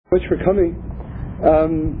Much for coming.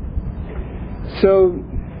 So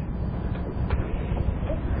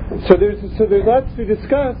there's lots to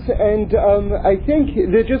discuss, and I think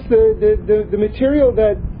that just the material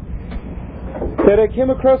that I came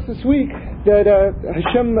across this week, that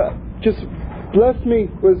Hashem just blessed me,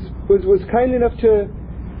 was kind enough to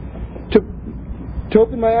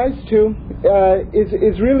open my eyes to,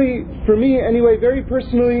 is really, for me anyway, very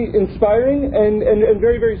personally inspiring and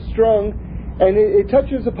very, very strong. And it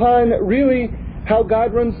touches upon really how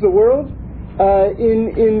God runs the world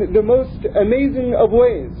in the most amazing of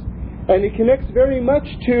ways. And it connects very much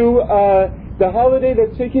to the holiday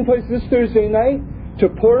that's taking place this Thursday night, to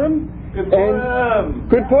Purim. Good Purim!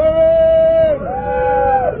 Good Purim!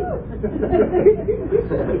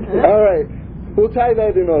 All right, we'll tie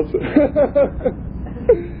that in also.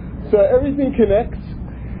 So everything connects.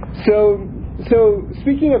 So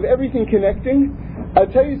speaking of everything connecting, I'll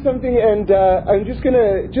tell you something, and I'm just going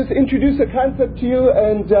to introduce a concept to you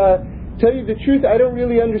and tell you the truth. I don't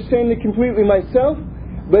really understand it completely myself,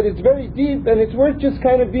 but it's very deep, and it's worth just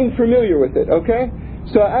kind of being familiar with it, okay?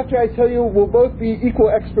 So after I tell you, we'll both be equal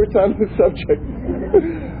experts on the subject.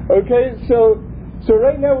 Okay, so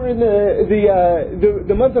right now we're in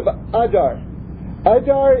the month of Adar.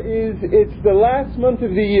 Adar it's the last month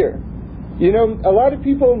of the year. You know, a lot of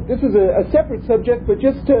people, this is a separate subject, but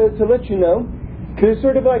just to let you know, there's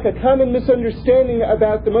sort of like a common misunderstanding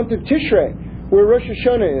about the month of Tishrei, where Rosh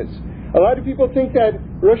Hashanah is. A lot of people think that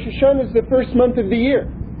Rosh Hashanah is the first month of the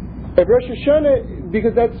year. Of Rosh Hashanah,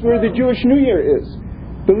 because that's where the Jewish New Year is.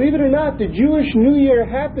 Believe it or not, the Jewish New Year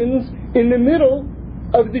happens in the middle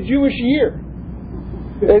of the Jewish year.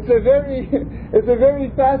 It's a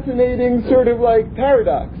very fascinating sort of like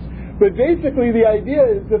paradox. But basically the idea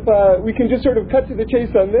is, if we can just sort of cut to the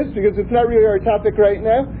chase on this, because it's not really our topic right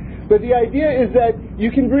now, but the idea is that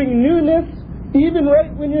you can bring newness even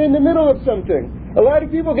right when you're in the middle of something. A lot of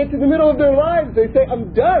people get to the middle of their lives, they say,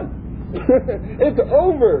 I'm done. It's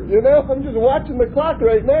over, you know, I'm just watching the clock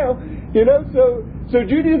right now. You know, so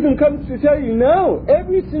Judaism comes to tell you, no,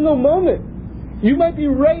 every single moment, you might be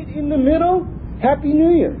right in the middle, Happy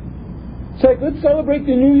New Year. It's like, let's celebrate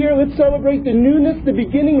the New Year, let's celebrate the newness, the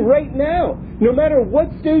beginning right now, no matter what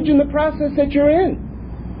stage in the process that you're in.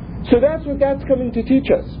 So that's what God's coming to teach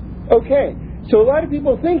us. Okay, so a lot of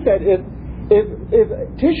people think that if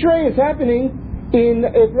Tishrei is happening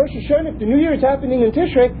if Rosh Hashanah, if the New Year is happening in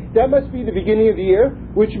Tishrei, that must be the beginning of the year,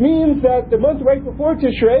 which means that the month right before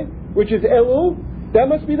Tishrei, which is Elul, that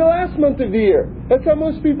must be the last month of the year. That's how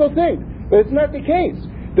most people think. But it's not the case.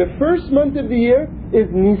 The first month of the year is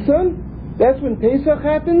Nisan. That's when Pesach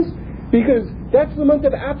happens, because that's the month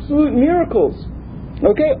of absolute miracles.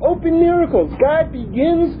 Okay, open miracles. God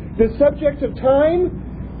begins the subject of time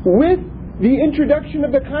with the introduction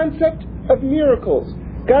of the concept of miracles.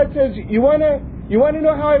 God says, you want to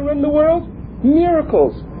know how I run the world?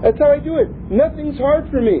 Miracles. That's how I do it. Nothing's hard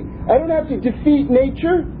for me. I don't have to defeat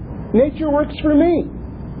nature. Nature works for me.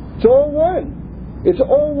 It's all one. It's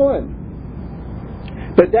all one.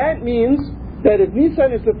 But that means that if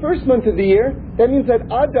Nisan is the first month of the year, that means that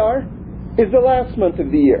Adar is the last month of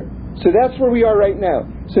the year. So that's where we are right now.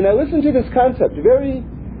 So now listen to this concept. Very,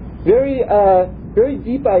 very, very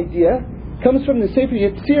deep idea. Comes from the Sefer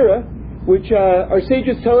Yetzirah, which our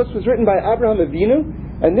sages tell us was written by Abraham Avinu.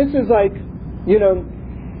 And this is like, you know,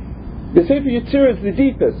 the Sefer Yetzirah is the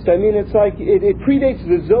deepest. I mean, it's like, it predates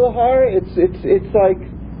the Zohar. It's like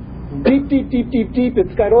deep.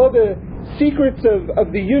 It's got all the secrets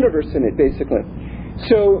of the universe in it, basically.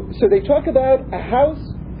 So they talk about a house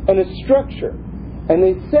and a structure. And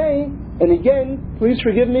they say, and again, please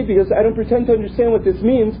forgive me because I don't pretend to understand what this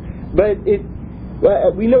means, but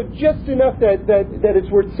we know just enough that it's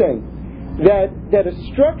worth saying. That a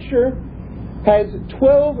structure has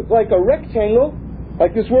 12, like a rectangle,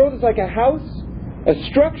 like this world is like a house, a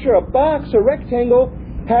structure, a box, a rectangle,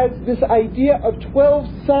 has this idea of 12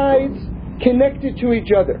 sides connected to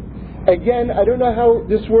each other. Again, I don't know how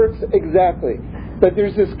this works exactly, but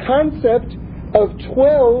there's this concept of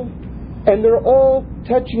 12, and they're all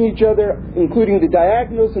touching each other, including the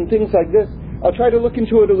diagonals and things like this. I'll try to look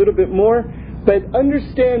into it a little bit more, but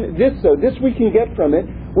understand this though, this we can get from it,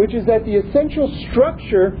 which is that the essential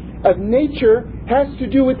structure of nature has to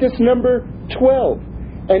do with this number 12.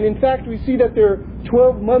 And in fact, we see that there are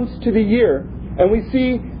 12 months to the year, and we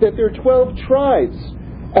see that there are 12 tribes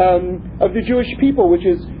of the Jewish people, which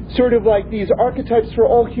is sort of like these archetypes for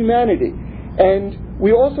all humanity. And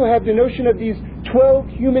we also have the notion of these 12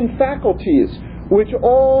 human faculties, which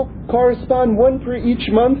all correspond, one for each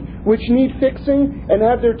month, which need fixing and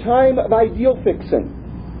have their time of ideal fixing.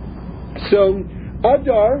 So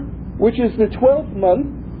Adar, which is the 12th month,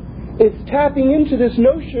 it's tapping into this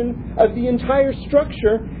notion of the entire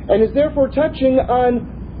structure and is therefore touching on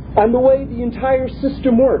the way the entire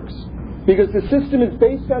system works. Because the system is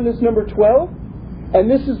based on this number 12, and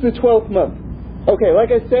this is the 12th month. Okay, like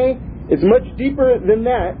I say, it's much deeper than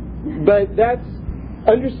that, but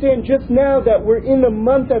understand just now that we're in a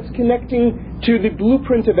month that's connecting to the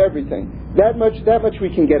blueprint of everything. That much we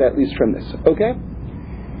can get at least from this. Okay?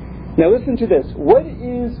 Now listen to this. What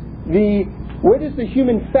is the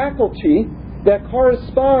human faculty that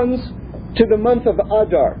corresponds to the month of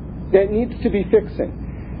Adar that needs to be fixing?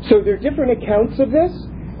 So there are different accounts of this,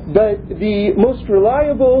 but the most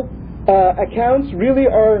reliable accounts really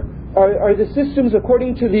are the systems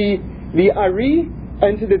according to the Ari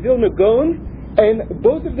and to the Vilna Gaon, and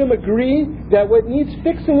both of them agree that what needs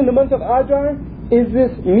fixing in the month of Adar is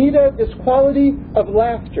this midah, this quality of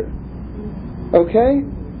laughter. Okay?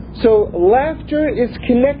 So laughter is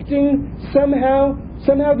connecting somehow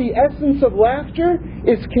the essence of laughter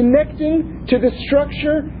is connecting to the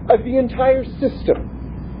structure of the entire system.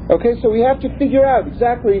 Okay, so we have to figure out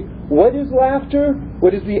exactly what is laughter,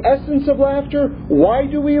 what is the essence of laughter, why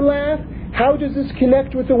do we laugh, how does this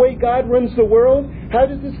connect with the way God runs the world, how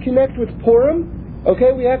does this connect with Purim?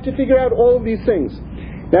 Okay, we have to figure out all of these things.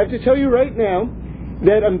 Now I have to tell you right now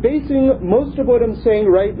that I'm basing most of what I'm saying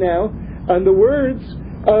right now on the words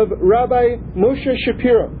of Rabbi Moshe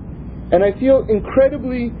Shapiro. And I feel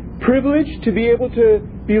incredibly privileged to be able to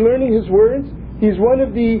be learning his words. He's one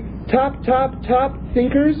of the top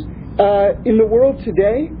thinkers in the world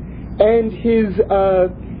today. And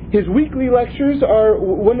his weekly lectures are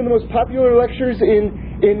one of the most popular lectures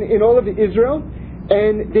in all of Israel.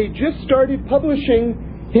 And they just started publishing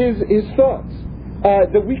his thoughts,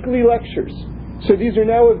 the weekly lectures. So these are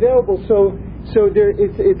now available. So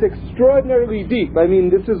it's extraordinarily deep. I mean,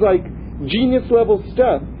 this is like genius level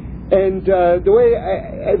stuff. And the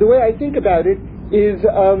way I think about it is,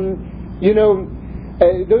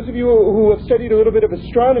 those of you who have studied a little bit of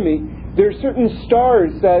astronomy, there are certain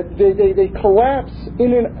stars that they collapse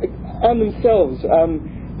in and on themselves.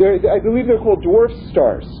 I believe they're called dwarf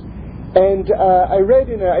stars. And I read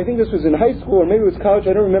I think this was in high school or maybe it was college,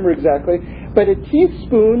 I don't remember exactly, but a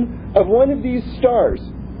teaspoon of one of these stars,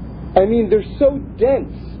 I mean, they're so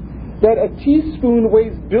dense that a teaspoon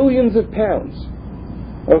weighs billions of pounds.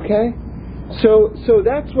 Okay? So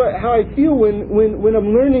that's how I feel when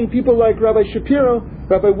I'm learning people like Rabbi Shapiro,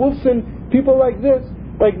 Rabbi Wolfson, people like this.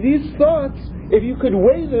 Like these thoughts, if you could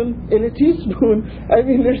weigh them in a teaspoon, I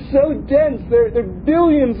mean, they're so dense, they're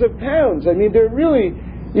billions of pounds. I mean, they're really,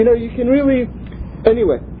 you can really,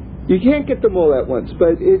 anyway, you can't get them all at once,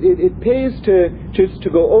 but it pays to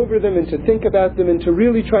go over them and to think about them and to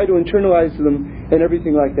really try to internalize them and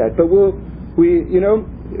everything like that. But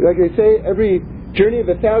like I say, every journey of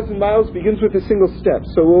 1,000 miles begins with a single step.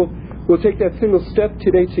 So we'll take that single step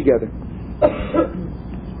today together.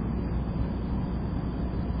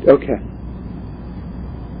 Okay.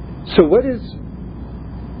 So what is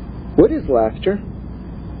laughter?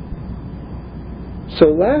 So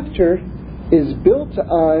laughter is built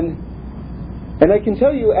on, and I can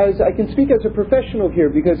tell you, I can speak as a professional here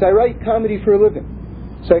because I write comedy for a living.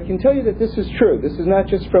 So I can tell you that this is true. This is not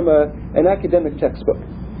just from an academic textbook.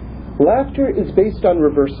 Laughter is based on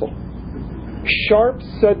reversal. Sharp,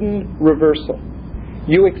 sudden reversal.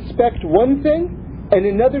 You expect one thing, and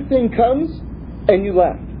another thing comes, and you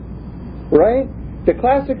laugh. Right? The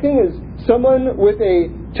classic thing is someone with a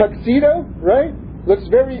tuxedo, right? Looks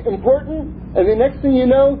very important, and the next thing you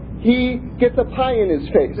know, he gets a pie in his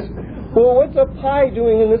face. Well, what's a pie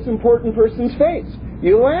doing in this important person's face?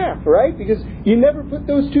 You laugh, right? Because you never put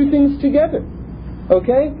those two things together.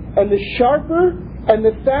 Okay? And the sharper and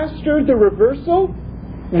the faster the reversal,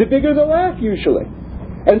 the bigger the laugh usually.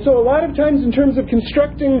 And so a lot of times in terms of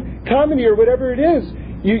constructing comedy or whatever it is,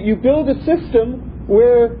 you build a system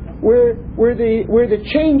where the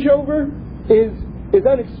changeover is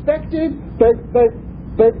unexpected, but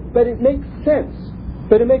it makes sense.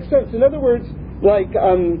 But it makes sense. In other words, like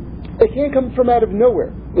it can't come from out of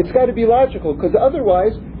nowhere. It's got to be logical, because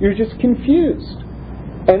otherwise you're just confused.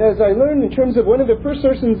 And as I learned in terms of one of the first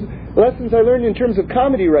lessons I learned in terms of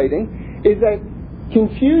comedy writing is that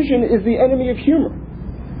confusion is the enemy of humor.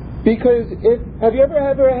 Because have you ever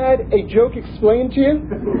had a joke explained to you?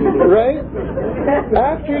 Right?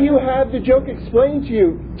 After you have the joke explained to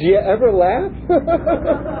you, do you ever laugh?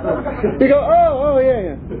 You go, oh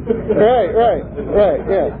yeah. Right,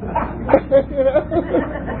 yeah.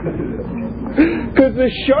 Because the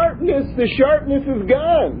sharpness is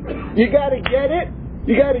gone. You got to get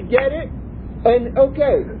it. And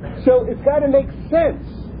okay, so it's got to make sense.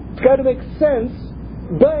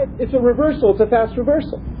 But it's a reversal. It's a fast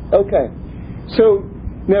reversal. Okay. So,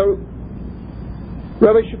 now,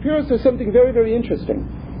 Rabbi Shapiro says something very, very interesting.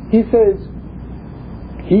 He says,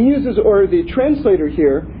 he uses, or the translator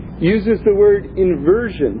here, uses the word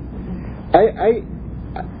inversion.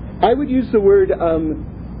 I would use the word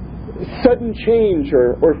sudden change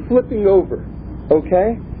or flipping over,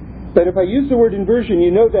 okay? But if I use the word inversion,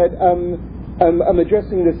 you know that I'm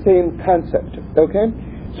addressing the same concept, okay?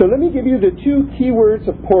 So let me give you the two key words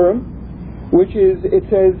of Purim, which is, it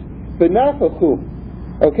says, Benafachu,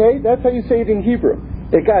 okay? That's how you say it in Hebrew.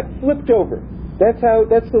 It got flipped over. That's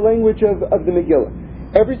the language of the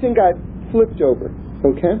Megillah. Everything got flipped over,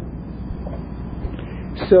 okay?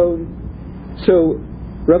 So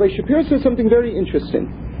Rabbi Shapiro says something very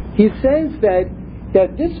interesting. He says that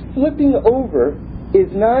this flipping over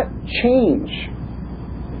is not change.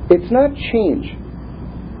 It's not change.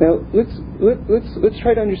 Now let's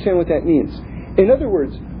try to understand what that means. In other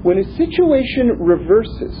words, when a situation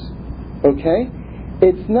reverses, okay,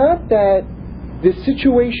 it's not that the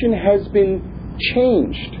situation has been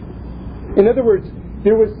changed. In other words,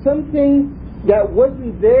 there was something that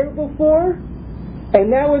wasn't there before, and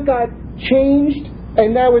now it got changed,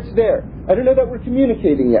 and now it's there. I don't know that we're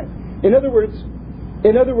communicating yet. In other words,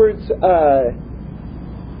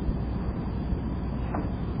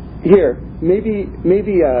 here, maybe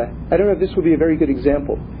I don't know if this will be a very good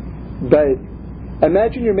example, but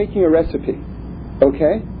imagine you're making a recipe,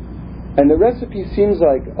 okay? And the recipe seems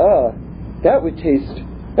like, that would taste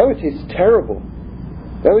terrible.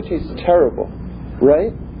 That would taste terrible,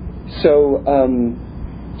 right? So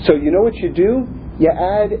you know what you do? You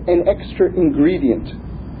add an extra ingredient.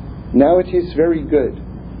 Now it tastes very good.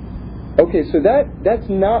 Okay, so that's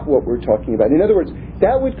not what we're talking about. In other words,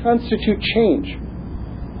 that would constitute change,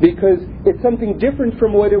 because it's something different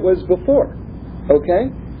from what it was before.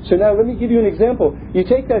 Okay? So now let me give you an example. You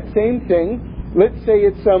take that same thing, let's say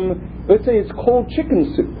it's cold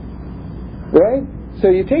chicken soup. Right? So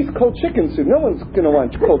you taste cold chicken soup. No one's going to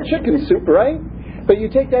want cold chicken soup, right? But you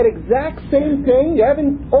take that exact same thing, you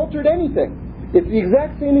haven't altered anything. It's the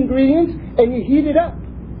exact same ingredients, and you heat it up.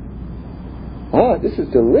 This is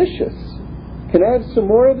delicious. Can I have some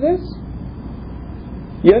more of this?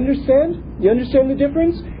 You understand? You understand the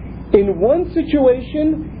difference? In one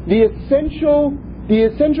situation, the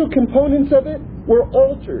essential components of it were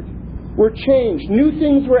altered, were changed, new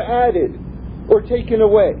things were added or taken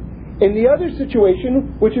away. In the other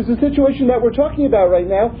situation, which is the situation that we're talking about right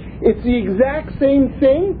now, it's the exact same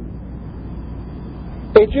thing.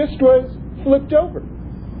 It just was flipped over.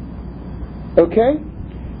 Okay?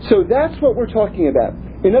 So that's what we're talking about.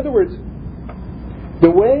 In other words, the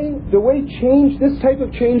way change, this type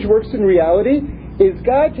of change works in reality, is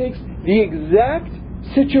God takes the exact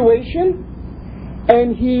situation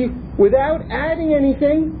and He, without adding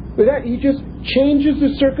anything, He just changes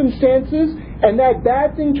the circumstances, and that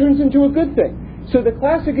bad thing turns into a good thing. So the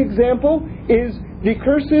classic example is the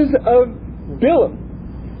curses of Bilam.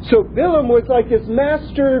 So Bilam was like his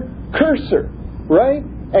master curser, right?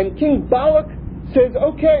 And King Balak says,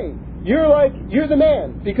 okay, you're the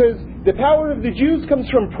man, because the power of the Jews comes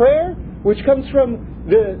from prayer, which comes from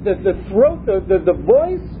the throat, the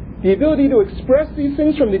voice, the ability to express these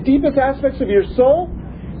things from the deepest aspects of your soul.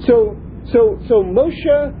 So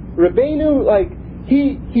Moshe Rabbeinu,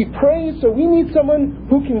 he prays, so we need someone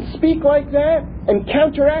who can speak like that and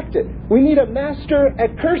counteract it. We need a master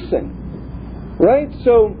at cursing, right?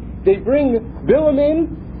 So they bring Bilam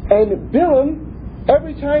in, and Bilam,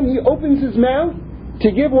 every time he opens his mouth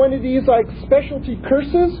to give one of these specialty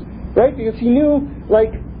curses, right? Because he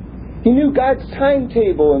knew God's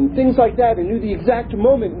timetable and things like that, and knew the exact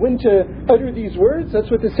moment when to utter these words. That's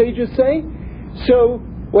what the sages say. So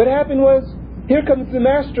what happened was, here comes the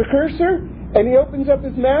master curser, and he opens up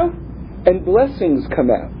his mouth, and blessings come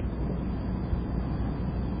out.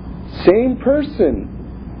 Same person,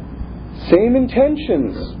 same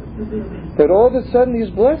intentions, but all of a sudden these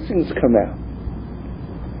blessings come out.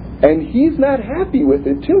 And he's not happy with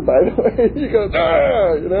it too, by the way. He goes,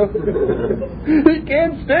 he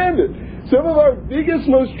can't stand it. Some of our biggest,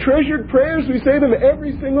 most treasured prayers, we say them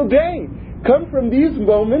every single day, come from these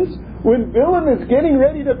moments when Bilam is getting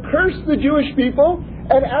ready to curse the Jewish people,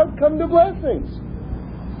 and out come the blessings.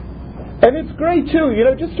 And it's great too,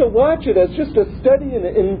 just to watch it as just a study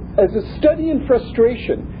in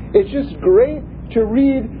frustration. It's just great to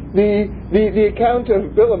read the account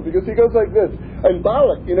of Bilam, because he goes like this. And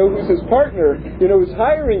Balak, who's his partner, who's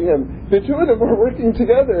hiring him, the two of them are working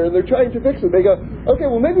together and they're trying to fix it. They go, okay,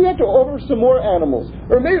 well maybe we have to offer some more animals.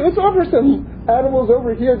 Or maybe let's offer some animals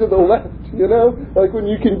over here to the left, like when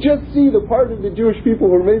you can just see the part of the Jewish people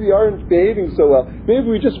who maybe aren't behaving so well. Maybe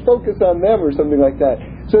we just focus on them or something like that.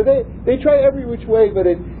 So they try every which way, but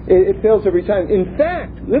it fails every time. In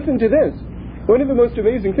fact, listen to this. One of the most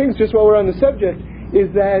amazing things, just while we're on the subject,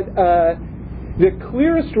 is that the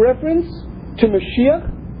clearest reference to Mashiach,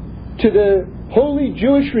 to the holy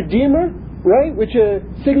Jewish Redeemer, right, which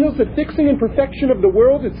signals the fixing and perfection of the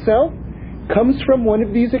world itself, comes from one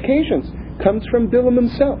of these occasions, comes from Bilam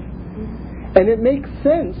himself. And it makes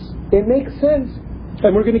sense,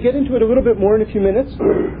 and we're going to get into it a little bit more in a few minutes,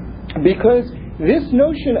 because this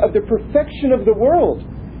notion of the perfection of the world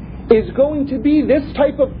is going to be this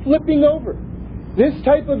type of flipping over, this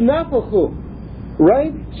type of nafachu,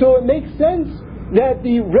 right? So it makes sense that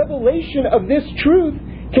the revelation of this truth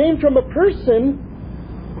came from a person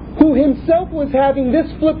who himself was having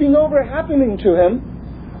this flipping over happening to him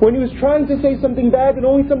when he was trying to say something bad and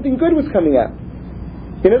only something good was coming out.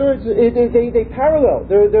 In other words, they parallel.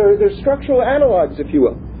 They're structural analogs, if you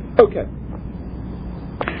will. Okay.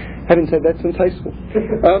 Haven't said that since high school.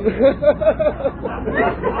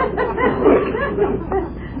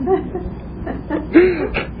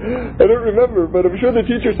 I don't remember, but I'm sure the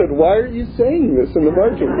teacher said, "Why are you saying this in the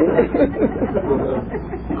margin?"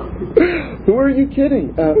 Who are you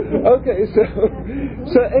kidding? Okay,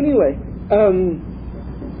 so anyway,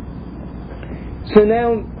 so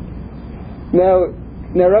now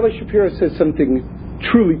Rabbi Shapiro says something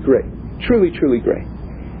truly great, truly great.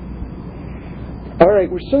 All right,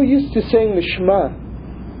 we're so used to saying the Shema,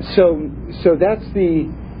 so that's the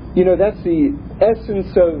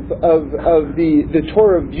essence of the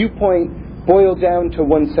Torah viewpoint boiled down to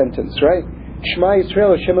one sentence, right? Shema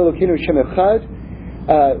Yisrael, Hashem Elokeinu, Hashem Echad.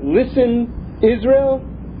 Listen, Israel,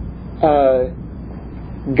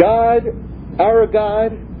 God, our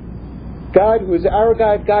God who is our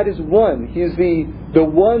God. God is one. He is the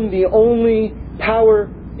one, the only power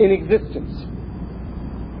in existence.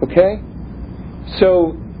 Okay?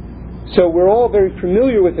 So we're all very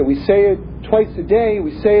familiar with it. We say it twice a day.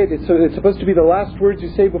 We say it. It's supposed to be the last words you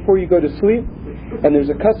say before you go to sleep. And there's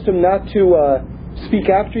a custom not to speak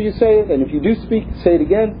after you say it. And if you do speak, say it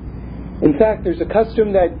again. In fact, there's a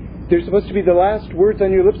custom that they're supposed to be the last words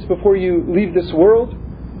on your lips before you leave this world.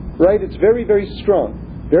 Right? It's very, very strong.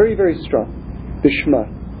 Very, very strong. The Shema.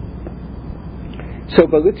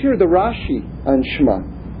 But let's hear the Rashi on Shema.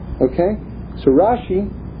 Okay? So Rashi,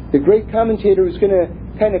 the great commentator, is going to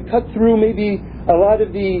kind of cut through maybe a lot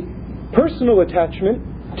of the personal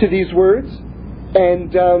attachment to these words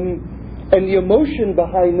and the emotion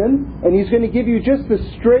behind them, and he's going to give you just the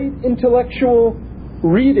straight intellectual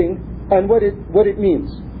reading on what it means.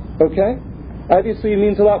 Okay? Obviously, it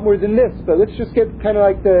means a lot more than this, but let's just get kind of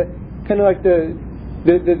like the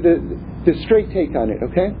straight take on it.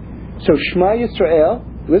 Okay? So Shema Yisrael,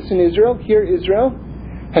 listen Israel, hear Israel.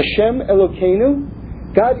 Hashem Elokeinu,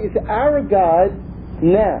 God is our God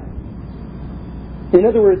now. In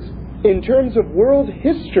other words, in terms of world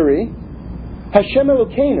history, Hashem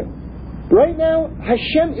Elokeinu. Right now,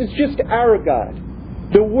 Hashem is just our God.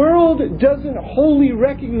 The world doesn't wholly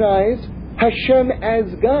recognize Hashem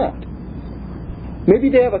as God. Maybe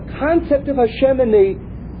they have a concept of Hashem and they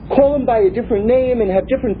call Him by a different name and have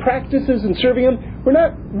different practices in serving Him. We're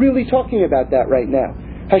not really talking about that right now.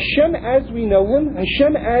 Hashem as we know Him,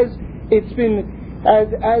 Hashem as it's been,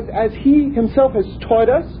 as He Himself has taught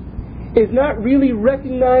us, is not really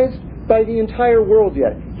recognized by the entire world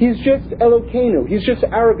yet. He's just Elokeinu. He's just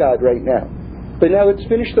our God right now. But now let's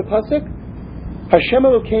finish the pasuk. Hashem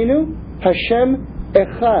Elokeinu, Hashem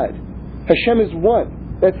Echad. Hashem is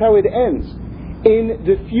one. That's how it ends. In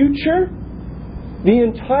the future, the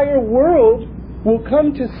entire world will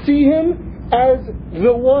come to see Him as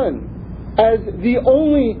the one, as the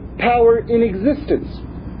only power in existence.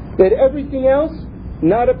 That everything else,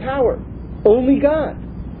 not a power. Only God.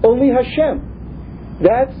 Only Hashem.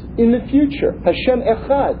 That's in the future. Hashem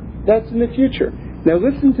Echad. That's in the future. Now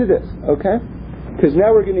listen to this, okay? Because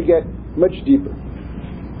now we're going to get much deeper.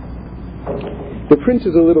 The print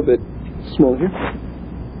is a little bit small here.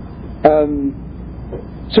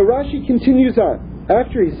 So Rashi continues on.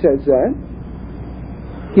 After he says that,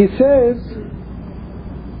 he says,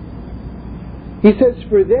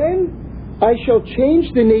 for then I shall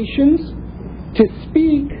change the nations to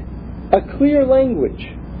speak a clear language.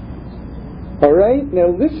 All right? Now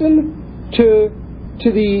listen to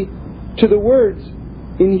the words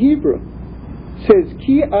in Hebrew. It says,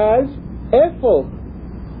 Ki az efol.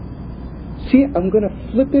 See, I'm going to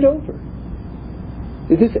flip it over.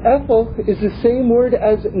 This efol is the same word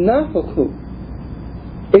as nafachu.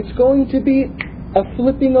 It's going to be a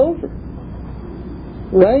flipping over.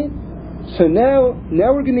 Right? So now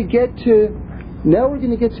we're going to get to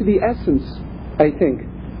the essence, I think,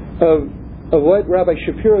 of what Rabbi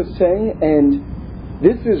Shapiro is saying, and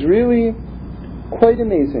this is really quite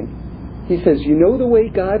amazing. He says, you know the way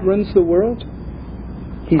God runs the world?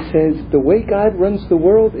 He says, the way God runs the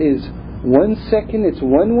world is 1 second it's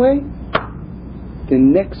one way, the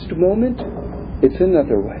next moment it's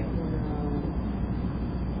another way.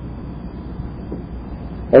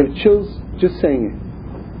 I have chills just saying it.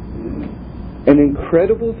 An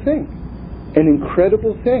incredible thing. An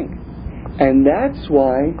incredible thing. And that's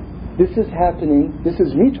why this is happening. This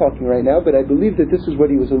is me talking right now, but I believe that this is what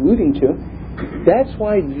he was alluding to. That's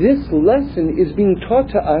why this lesson is being taught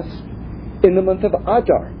to us in the month of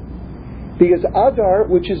Adar. Because Adar,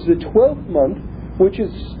 which is the 12th month, which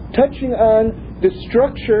is touching on the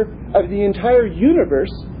structure of the entire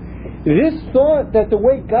universe, this thought that the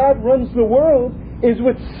way God runs the world is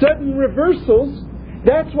with sudden reversals,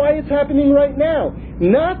 that's why it's happening right now.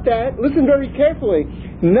 Not that, listen very carefully,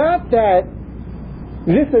 not that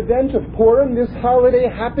this event of Purim, this holiday,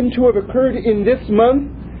 happened to have occurred in this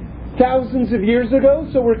month thousands of years ago,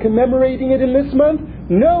 so we're commemorating it in this month.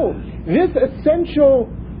 No, this essential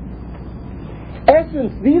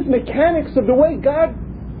essence, these mechanics of the way God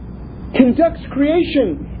conducts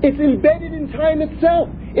creation, it's embedded in time itself.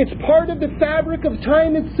 It's part of the fabric of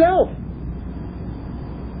time itself.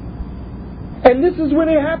 And this is when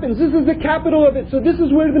it happens. This is the capital of it. So this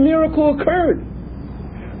is where the miracle occurred.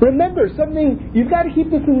 Remember something, you've got to keep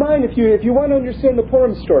this in mind if you want to understand the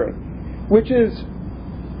Purim story, which is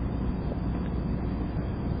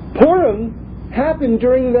Purim happened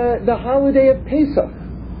during the holiday of Pesach.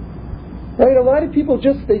 Right? A lot of people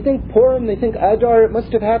they think Purim, they think Adar, it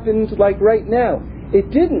must have happened like right now. It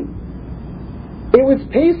didn't. It was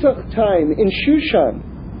Pesach time in Shushan.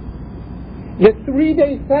 The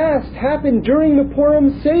 3-day fast happened during the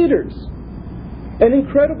Purim Seders. An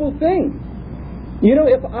incredible thing. You know,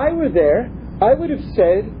 if I were there, I would have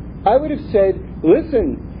said,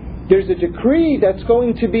 listen, there's a decree that's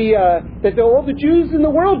going to be, that all the Jews in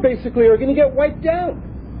the world basically are going to get wiped out.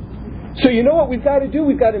 So you know what we've got to do?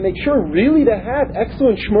 We've got to make sure really to have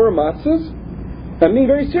excellent Shmur Matzahs. I'm being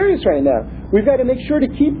very serious right now. We've got to make sure to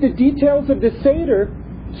keep the details of the Seder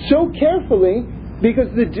so carefully,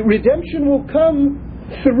 because the redemption will come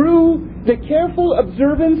through the careful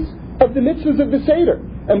observance of the mitzvahs of the Seder.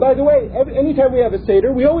 And by the way, anytime we have a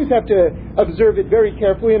Seder, we always have to observe it very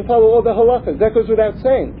carefully and follow all the halachas. That goes without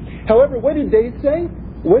saying. However, what did they say?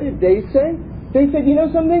 They said, you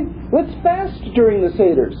know something? Let's fast during the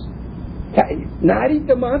Seders. Not eat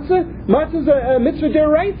the matzah? Matzah is a mitzvah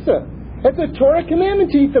deraisa. That's a Torah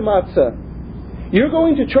commandment to eat the matzah. You're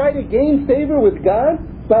going to try to gain favor with God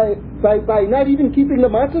by not even keeping the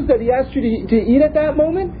matzahs that He asked you to eat at that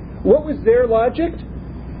moment? What was their logic?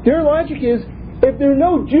 Their logic is, if there are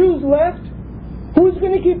no Jews left, who's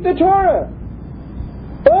going to keep the Torah?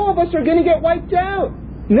 All of us are going to get wiped out.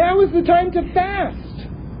 Now is the time to fast.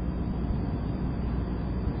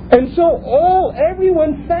 And so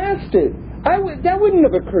everyone fasted. That wouldn't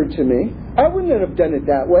have occurred to me. I wouldn't have done it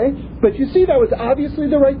that way. But you see, that was obviously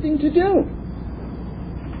the right thing to do.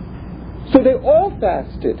 So they all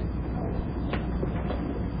fasted.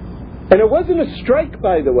 And it wasn't a strike,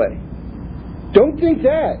 by the way. Don't think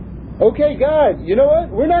that. Okay, God, you know what?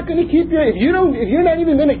 We're not going to keep you. If you're not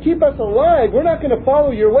even going to keep us alive, we're not going to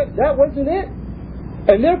follow your way. That wasn't it.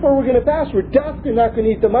 And therefore we're going to fast. We're definitely not going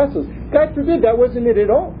to eat the matzahs. God forbid, that wasn't it at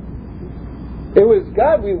all. It was,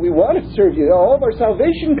 God, we want to serve you. All of our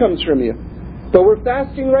salvation comes from you. But we're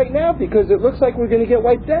fasting right now because it looks like we're going to get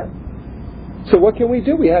wiped out. So what can we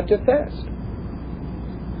do? We have to fast.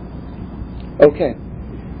 Okay.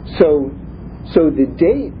 So the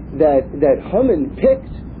date that Haman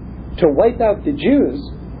picked to wipe out the Jews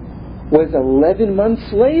was 11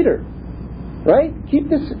 months later. Right? Keep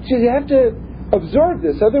this, you have to absorb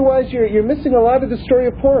this. Otherwise you're missing a lot of the story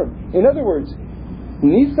of Purim. In other words,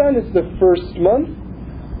 Nisan is the first month.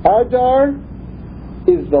 Adar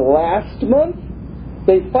is the last month.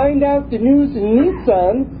 They find out the news in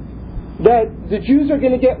Nisan that the Jews are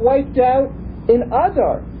going to get wiped out in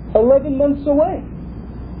Adar, 11 months away.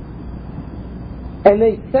 And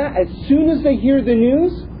as soon as they hear the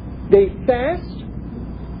news, they fast,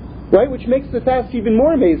 right? Which makes the fast even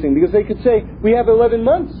more amazing, because they could say, we have 11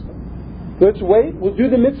 months. Let's wait. We'll do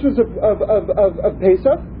the mitzvahs of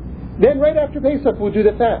Pesach. Then right after Pesach, we'll do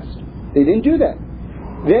the fast. They didn't do that.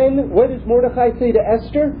 Then what does Mordechai say to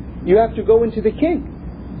Esther? You have to go into the king.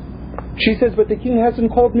 She says, but the king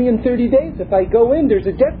hasn't called me in 30 days. If I go in, there's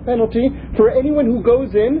a death penalty for anyone who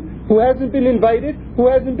goes in, who hasn't been invited, who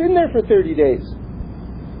hasn't been there for 30 days.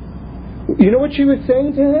 You know what she was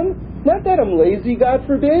saying to him? Not that I'm lazy, God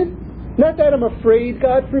forbid. Not that I'm afraid,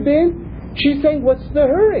 God forbid. She's saying, what's the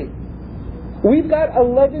hurry? We've got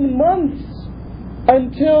 11 months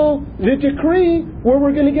until the decree where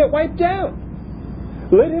we're going to get wiped out.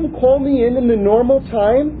 Let him call me in the normal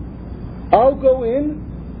time. I'll go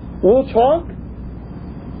in. We'll talk.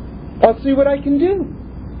 I'll see what I can do.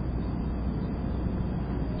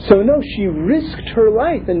 So no, she risked her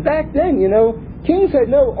life. And back then, kings had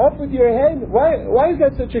no, off with your head. Why is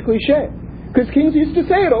that such a cliche? Because kings used to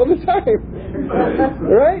say it all the time.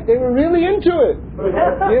 Right? They were really into it.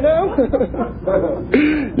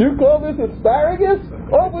 You call this asparagus?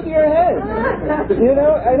 Off with your head.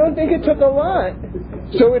 I don't think it took a lot.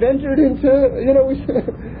 So it entered into,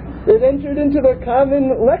 it entered into the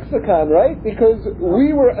common lexicon, right? Because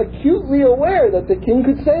we were acutely aware that the king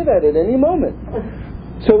could say that at any moment.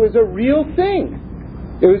 So it was a real thing.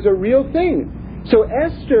 It was a real thing. So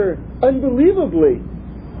Esther, unbelievably,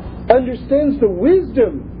 understands the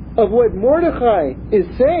wisdom of what Mordechai is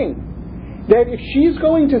saying. That if she's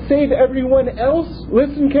going to save everyone else,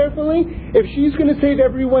 listen carefully, if she's going to save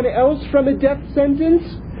everyone else from a death sentence,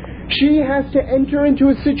 she has to enter into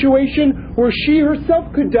a situation where she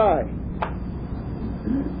herself could die.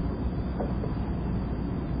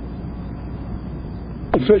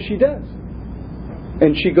 And so she does.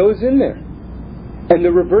 And she goes in there. And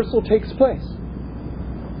the reversal takes place.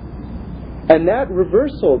 And that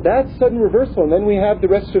reversal, that sudden reversal, and then we have the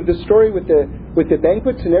rest of the story with the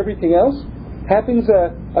banquets and everything else, happens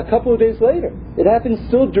a couple of days later. It happens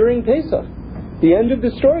still during Pesach. The end of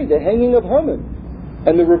the story, the hanging of Haman,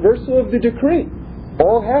 and the reversal of the decree,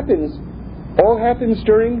 all happens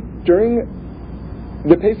during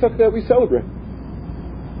the Pesach that we celebrate.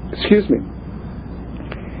 Excuse me.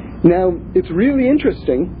 Now, it's really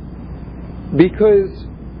interesting because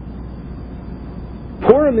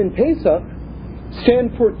Purim and Pesach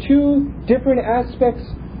stand for two different aspects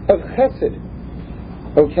of chesed.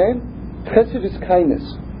 Okay? Chesed is kindness.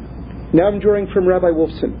 Now I'm drawing from Rabbi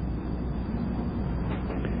Wolfson.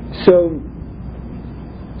 So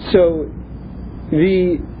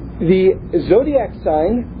the zodiac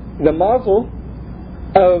sign, the mazel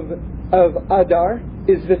of Adar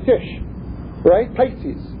is the fish, right?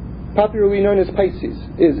 Pisces, popularly known as Pisces,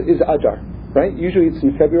 is Adar, right? Usually it's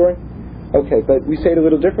in February. Okay, but we say it a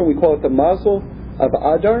little different. We call it the mazel of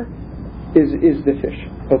Adar is the fish.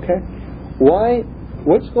 Okay? Why?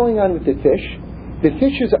 What's going on with the fish? The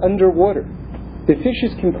fish is underwater. The fish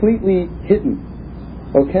is completely hidden.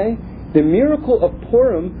 Okay? The miracle of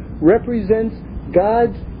Purim represents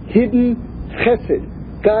God's hidden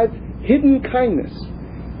chesed, God's hidden kindness.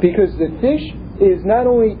 Because the fish is not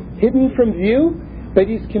only hidden from view, but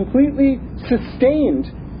he's completely sustained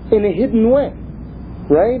in a hidden way.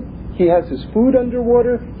 Right? He has his food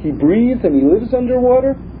underwater, he breathes and he lives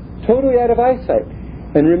underwater, totally out of eyesight.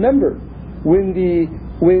 And remember, with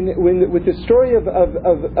the story of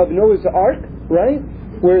Noah's Ark, right,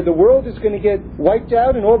 where the world is going to get wiped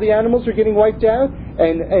out and all the animals are getting wiped out,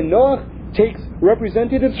 and Noah takes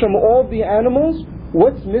representatives from all the animals,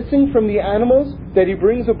 what's missing from the animals that he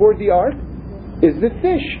brings aboard the ark is the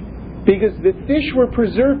fish. Because the fish were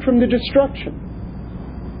preserved from the destruction.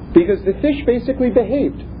 Because the fish basically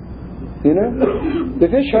behaved. The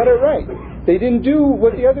fish had it right. They didn't do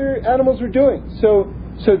what the other animals were doing. So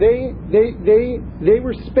they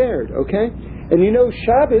were spared, okay? And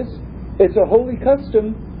Shabbos, it's a holy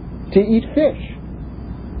custom to eat fish.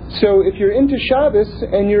 So if you're into Shabbos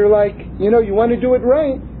and you're like, you want to do it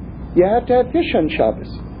right, you have to have fish on Shabbos.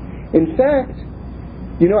 In fact,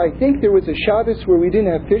 I think there was a Shabbos where we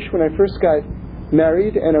didn't have fish when I first got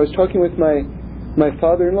married, and I was talking with my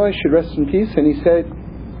father-in-law, should rest in peace, and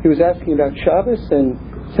he was asking about Shabbos, and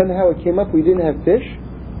somehow it came up we didn't have fish.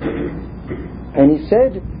 And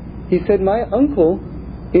he said my uncle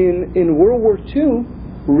in World War II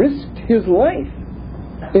risked his life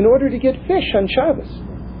in order to get fish on Shabbos.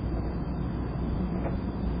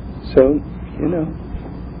 So,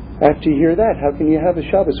 after you hear that, how can you have a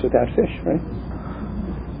Shabbos without fish, right?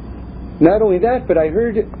 Not only that, but I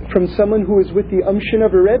heard from someone who was with the Umshin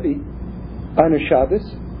of a Rebbe on a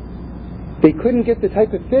Shabbos, they couldn't get the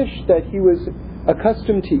type of fish that he was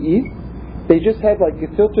accustomed to eat. They just had like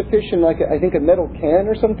gefilte fish in I think a metal can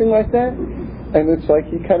or something like that. And it's like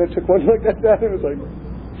he kind of took one look at that and was like,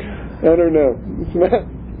 I don't know.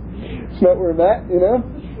 It's not where I'm at,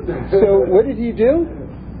 So what did he do?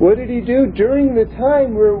 What did he do? During the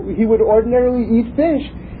time where he would ordinarily eat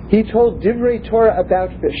fish, he told Divrei Torah about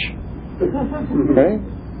fish. Right?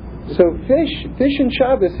 So fish and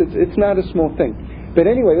Shabbos, it's not a small thing. But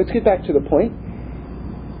anyway, let's get back to the point.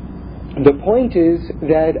 The point is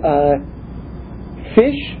that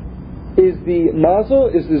fish is the mazel,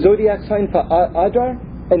 is the zodiac sign for Adar,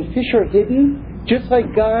 and fish are hidden, just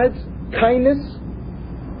like God's kindness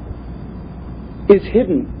is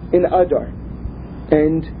hidden in Adar.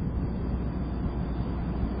 And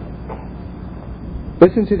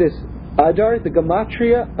listen to this. Adar, the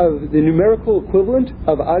gematria of the numerical equivalent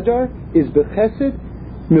of Adar is Bechesed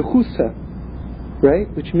Mechusa, right?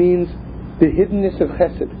 Which means the hiddenness of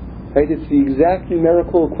Chesed, right? It's the exact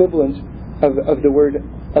numerical equivalent of the word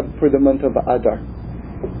for the month of Adar.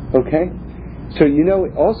 Okay? So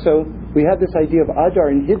also, we have this idea of Adar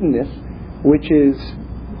and hiddenness, which is,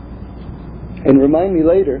 and remind me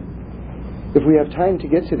later, if we have time to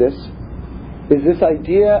get to this, is this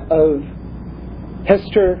idea of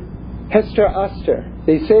Hester Aster.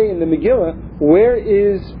 They say in the Megillah, where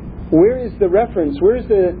is the reference? Where is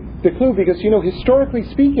the clue? Because, historically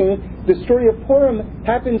speaking, the story of Purim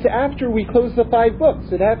happens after we close the 5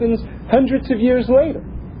 books. It happens hundreds of years later.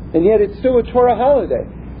 And yet it's still a Torah holiday.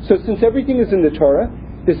 So since everything is in the Torah,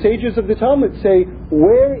 the sages of the Talmud say,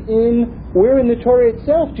 where in the Torah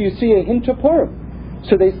itself do you see a hint of Purim?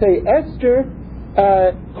 So they say Esther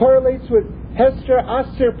correlates with Hester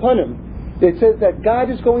Aster Punim. It says that God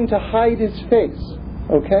is going to hide His face.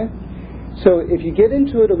 Okay? So if you get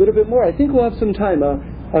into it a little bit more, I think we'll have some time.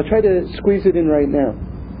 I'll try to squeeze it in right now.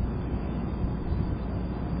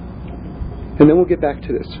 And then we'll get back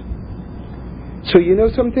to this. So you know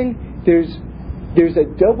something? There's a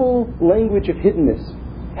double language of hiddenness.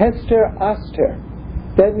 Hester Aster.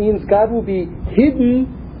 That means God will be hidden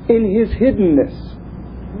in His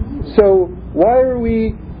hiddenness. So why are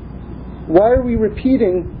we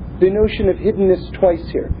repeating the notion of hiddenness twice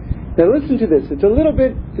here? Now listen to this. It's a little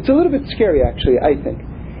bit scary, actually, I think.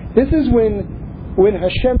 This is when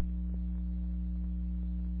Hashem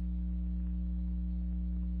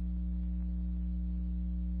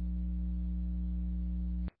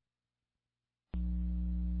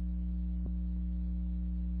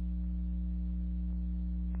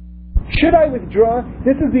should I withdraw?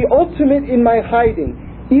 This is the ultimate in my hiding.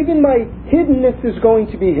 Even my hiddenness is going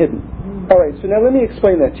to be hidden. Alright, so now let me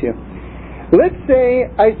explain that to you. Let's say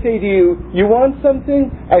I say to you, you want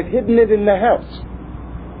something? I've hidden it in the house.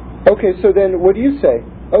 Okay, so then what do you say?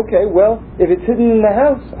 Okay, well, if it's hidden in the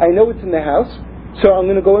house, I know it's in the house, so I'm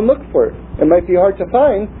going to go and look for it. It might be hard to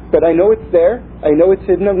find, but I know it's there, I know it's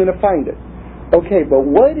hidden, I'm going to find it. Okay, but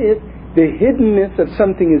what if the hiddenness of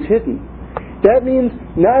something is hidden? That means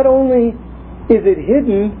not only is it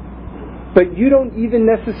hidden, but you don't even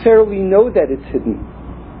necessarily know that it's hidden.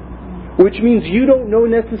 Which means you don't know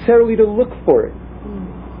necessarily to look for it.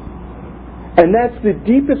 And that's the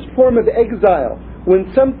deepest form of exile.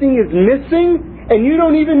 When something is missing, and you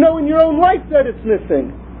don't even know in your own life that it's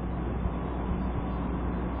missing.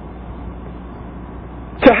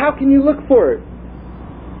 So how can you look for it?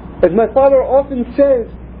 As my father often says,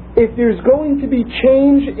 if there's going to be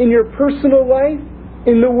change in your personal life,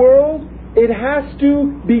 in the world, it has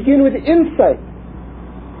to begin with insight.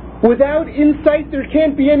 Without insight, there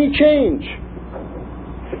can't be any change.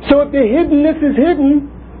 So if the hiddenness is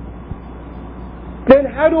hidden, then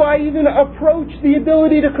how do I even approach the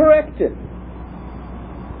ability to correct it?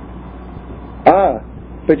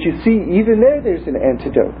 But you see, even there's an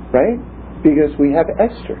antidote, right? Because we have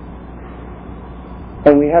Esther.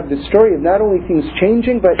 And we have the story of not only things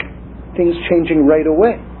changing, but things changing right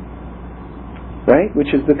away. Right?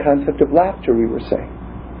 Which is the concept of laughter we were saying.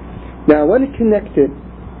 Now I want to connect it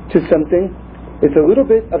to something. It's a little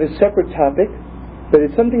bit of a separate topic, but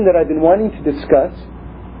it's something that I've been wanting to discuss,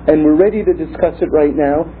 and we're ready to discuss it right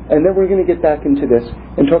now, and then we're going to get back into this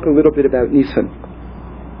and talk a little bit about Nisan.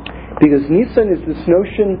 Because Nisan is this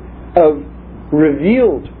notion of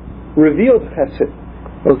revealed chesed.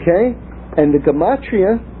 Okay? And the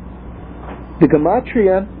gematria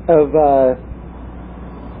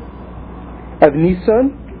of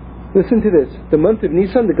Nisan, listen to this. The month of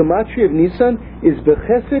Nisan, the gematria of Nisan is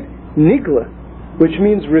Bechesed Nigla, which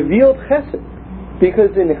means revealed chesed.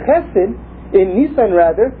 Because in Nisan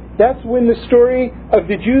rather, that's when the story of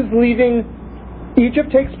the Jews leaving Egypt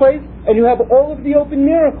takes place, and you have all of the open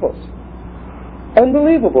miracles.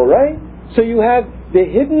 Unbelievable, right? So you have the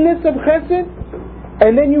hiddenness of chesed,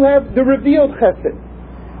 and then you have the revealed chesed.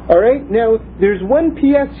 Alright? Now, there's one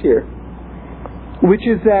PS here, which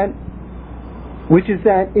is that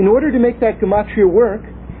in order to make that gematria work,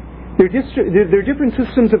 there are different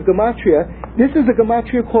systems of gematria. This is a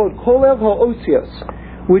gematria called Kolev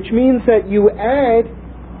HaOsios, which means that you add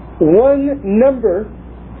one number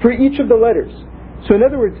for each of the letters. So in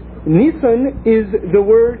other words, Nisan is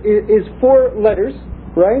 4 letters,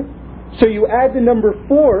 right? So you add the number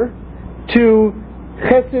 4 to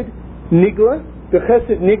Chesed Nigla, the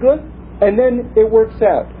Chesed Nigla, and then it works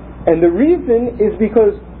out. And the reason is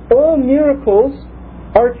because all miracles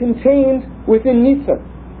are contained within Nisan,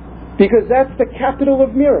 because that's the capital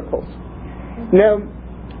of miracles. Now,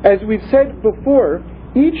 as we've said before,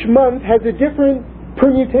 each month has a different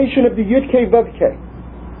permutation of the Yud-Kei Vav-Kei.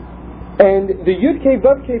 And the Yud-Kei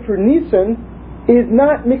Vav-Kei for Nisan is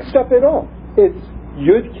not mixed up at all. It's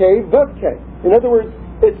Yud-Kei Vav-Kei. In other words,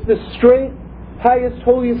 it's the straight, highest,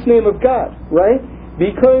 holiest name of God, right?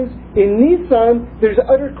 Because in Nisan, there's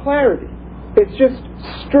utter clarity. It's just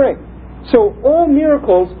strength. So all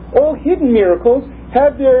miracles, all hidden miracles,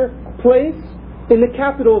 have their place in the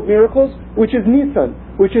capital of miracles, which is Nisan,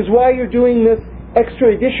 which is why you're doing this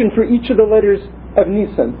extra addition for each of the letters of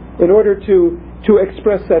Nisan, in order to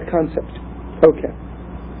express that concept. Okay.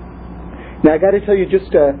 Now I got to tell you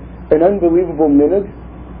just an unbelievable minute.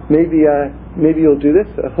 Maybe you'll do this,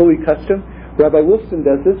 a holy custom. Rabbi Wolfson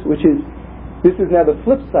does this, this is now the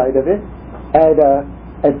flip side of it.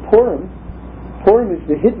 At Purim, Purim is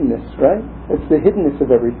the hiddenness, right? It's the hiddenness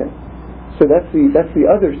of everything. So that's the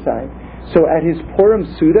other side. So at his Purim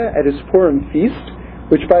Suda, at his Purim feast,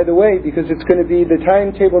 which by the way, because it's going to be the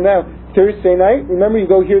timetable now, Thursday night, remember you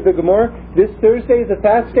go hear the Gemara, this Thursday is a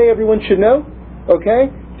fast day, everyone should know,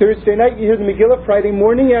 okay? Thursday night you hear the Megillah, Friday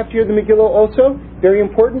morning you have to hear the Megillah also, very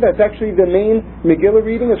important, that's actually the main Megillah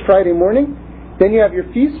reading is Friday morning. Then you have your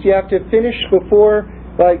feast, you have to finish before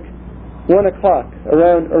like 1 o'clock,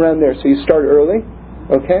 around there, so you start early,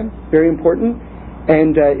 okay? Very important.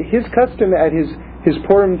 And his custom at his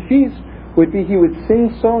Purim feast would be he would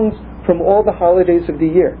sing songs from all the holidays of the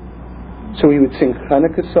year. So he would sing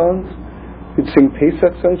Hanukkah songs, he'd sing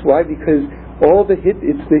Pesach songs. Why? Because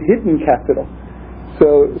it's the hidden capital.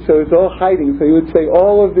 So it's all hiding. So he would say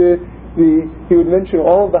all of he would mention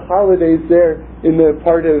all of the holidays there in the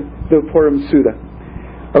part of the Purim Suda.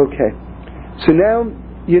 Okay. So now,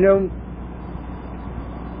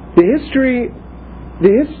 the history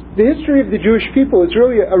of the Jewish people is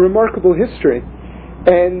really a remarkable history.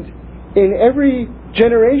 And in every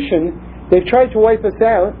generation, they've tried to wipe us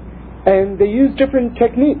out, and they use different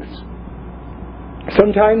techniques.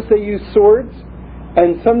 Sometimes they use swords,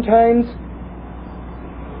 and sometimes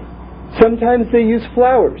they use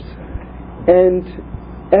flowers. And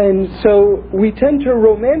so we tend to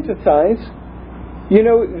romanticize,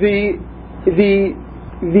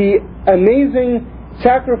 the amazing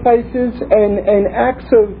sacrifices and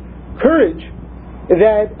acts of courage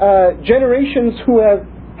that generations who have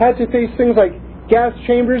had to face things like gas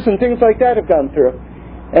chambers and things like that have gone through.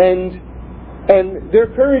 And their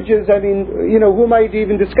courage is, who am I to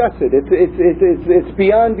even discuss it? It's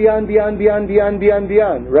beyond,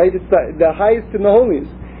 right? It's the highest and the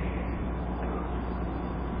holiest.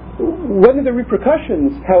 One of the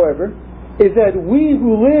repercussions, however, is that we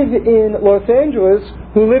who live in Los Angeles,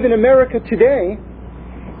 who live in America today,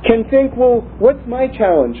 can think, well, what's my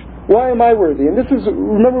challenge? Why am I worthy? And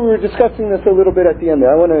remember we were discussing this a little bit at the end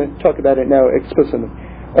there. I want to talk about it now explicitly.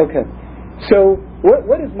 Okay. So,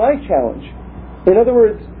 what is my challenge? In other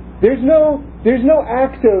words, there's no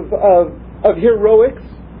act of heroics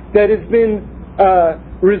that has been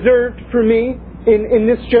reserved for me in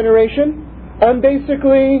this generation. I'm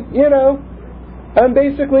basically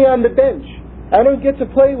on the bench. I don't get to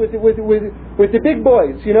play with the big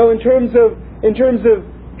boys, in terms of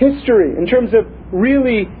history, in terms of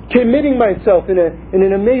really committing myself in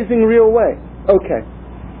an amazing, real way. Okay.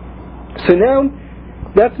 So now,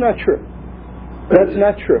 that's not true. That's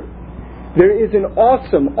not true. There is an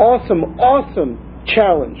awesome, awesome, awesome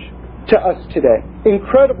challenge to us today.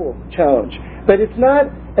 Incredible challenge. But it's not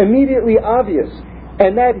immediately obvious.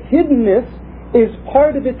 And that hiddenness is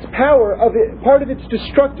part of its power, part of its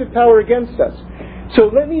destructive power against us. So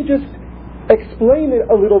let me just explain it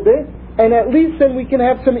a little bit, and at least then we can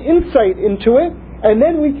have some insight into it, and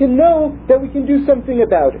then we can know that we can do something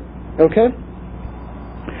about it. Okay?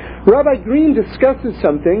 Rabbi Green discusses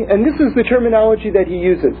something, and this is the terminology that he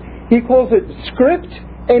uses. He calls it script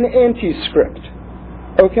and anti-script.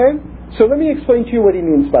 Okay? So let me explain to you what he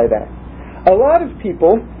means by that. A lot of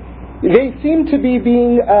people, they seem to be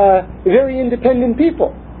being very independent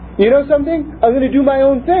people. You know something? I'm going to do my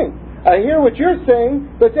own thing. I hear what you're saying,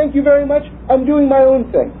 but thank you very much, I'm doing my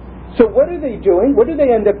own thing. So what are they doing? What do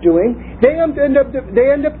they end up doing? They end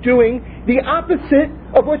up doing the opposite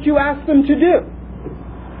of what you ask them to do.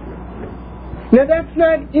 Now that's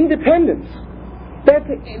not independence.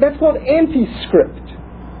 That's called anti-script.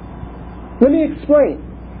 Let me explain.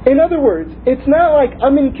 In other words, it's not like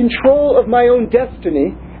I'm in control of my own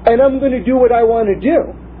destiny and I'm going to do what I want to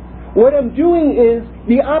do. What I'm doing is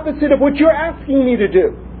the opposite of what you're asking me to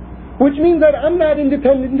do. Which means that I'm not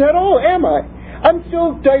independent at all, am I? I'm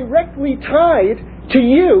still directly tied to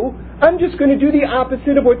you. I'm just going to do the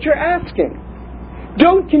opposite of what you're asking.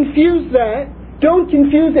 Don't confuse that. Don't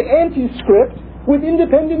confuse the anti-script with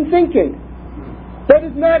independent thinking. That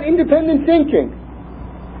is not independent thinking.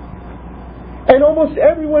 And almost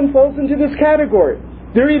everyone falls into this category.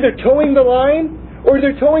 They're either towing the line or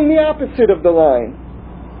they're towing the opposite of the line.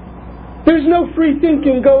 There's no free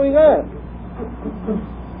thinking going on.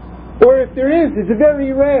 Or if there is, it's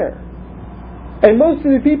very rare. And most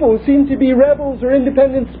of the people who seem to be rebels or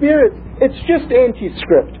independent spirits, it's just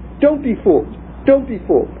anti-script. Don't be fooled. Don't be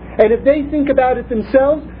fooled. And if they think about it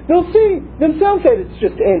themselves, they'll see themselves that it's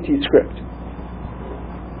just anti-script.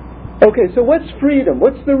 Okay, so what's freedom?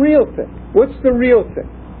 What's the real thing? What's the real thing?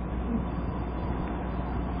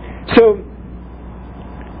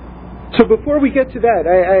 So before we get to that,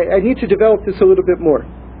 I need to develop this a little bit more.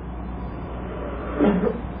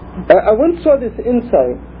 I once saw this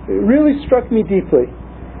insight. It really struck me deeply.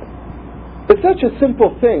 It's such a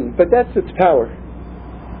simple thing, but that's its power.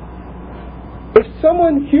 If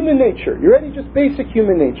someone, human nature, you're ready, just basic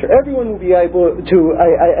human nature, everyone will be able to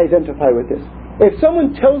identify with this. If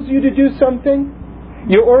someone tells you to do something,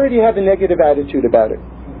 you already have a negative attitude about it.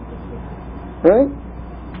 Right?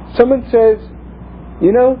 Someone says,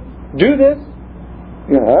 do this.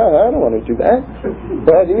 I don't want to do that.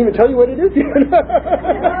 But I didn't even tell you what it is yet.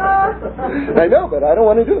 I know, but I don't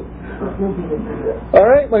want to do it. All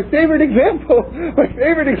right, my favorite example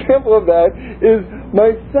of that is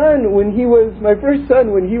my first son when he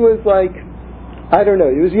was like, I don't know,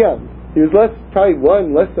 he was young. He was less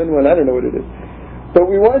than one, I don't know what it is. But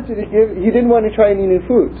he didn't want to try any new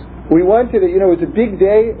foods. We wanted it, it was a big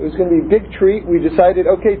day, it was going to be a big treat. We decided,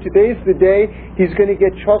 okay, today's the day he's going to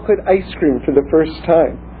get chocolate ice cream for the first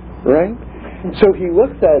time, right? So he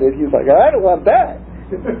looks at it, he's like, I don't want that.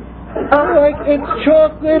 I'm like, it's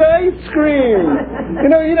chocolate ice cream.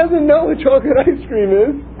 He doesn't know what chocolate ice cream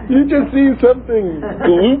is. He just sees something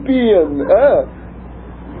gloopy and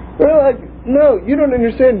we're like, no, you don't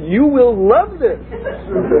understand. You will love this.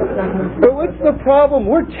 But what's the problem?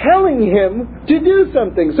 We're telling him to do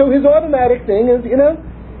something. So his automatic thing is,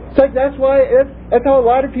 it's like that's how a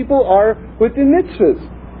lot of people are with the mitzvahs.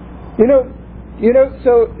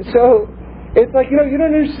 So it's like, you don't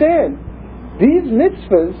understand. These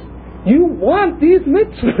mitzvahs, you want these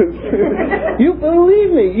mitzvahs. You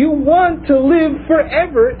believe me, you want to live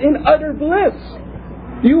forever in utter bliss.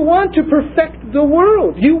 You want to perfect the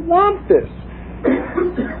world. You want this.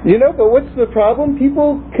 But what's the problem?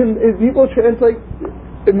 People translate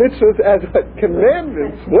mitzvahs as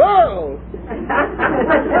commandments. Whoa!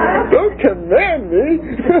 Don't command me!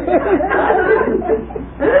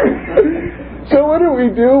 So what did we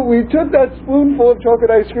do? We took that spoonful of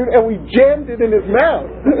chocolate ice cream and we jammed it in his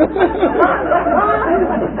mouth.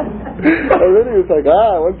 And then he was like,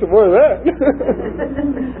 I want some more of that.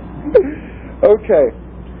 Okay.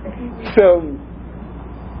 So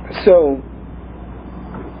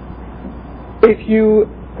if you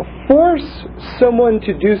force someone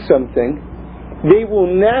to do something, they will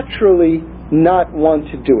naturally not want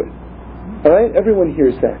to do it. All right? Everyone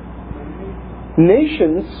hears that.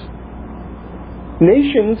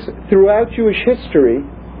 Nations throughout Jewish history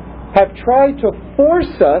have tried to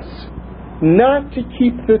force us not to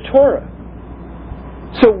keep the Torah.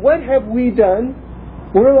 So what have we done?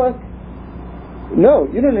 We're like, no,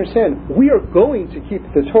 you don't understand. We are going to keep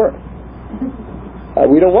the Torah.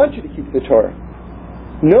 We don't want you to keep the Torah.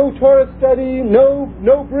 No Torah study, no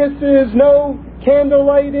brises, no candle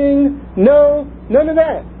lighting, none of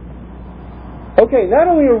that. Okay, not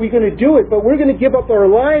only are we going to do it, but we're going to give up our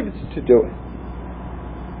lives to do it.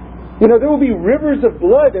 There will be rivers of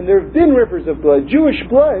blood, and there have been rivers of blood, Jewish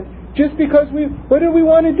blood, just because what did we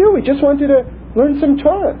want to do? We just wanted to learn some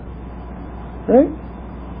Torah. Right?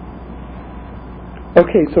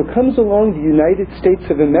 Okay, so comes along the United States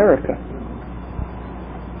of America.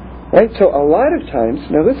 Right? So a lot of times,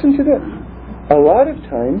 now listen to this, a lot of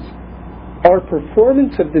times our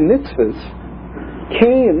performance of the mitzvahs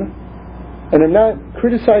came, and I'm not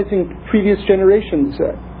criticizing previous generations,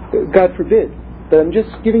 God forbid, but I'm just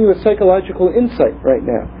giving you a psychological insight right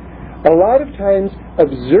now. A lot of times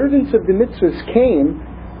observance of the mitzvahs came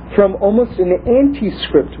from almost an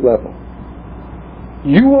anti-script level.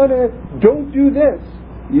 Don't do this.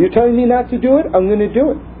 You're telling me not to do it? I'm going to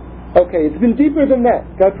do it. Okay, it's been deeper than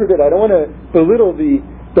that. God forbid. I don't want to belittle the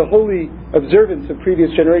holy observance of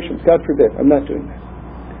previous generations. God forbid. I'm not doing that.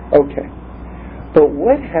 Okay. But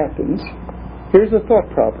what happens, here's a thought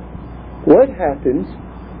problem. What happens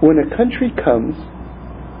when a country comes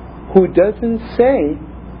who doesn't say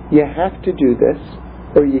you have to do this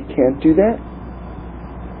or you can't do that?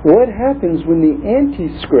 what happens when the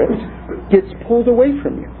anti-script gets pulled away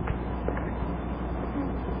from you?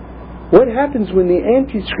 What happens when the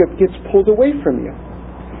anti-script gets pulled away from you?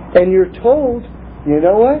 And you're told, you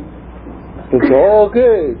know what? It's all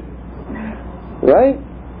good. Right?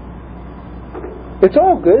 It's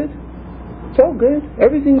all good. It's all good.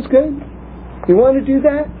 Everything's good. You want to do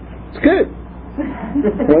that? It's good.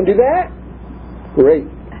 You want to do that? Great.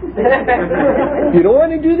 You don't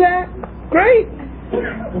want to do that? Great.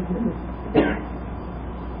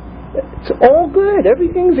 It's all good.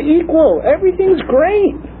 Everything's equal. Everything's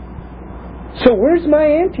great. So where's my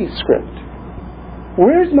anti-script?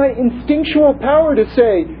 Where's my instinctual power to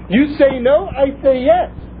say, you say no, I say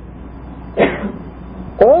yes?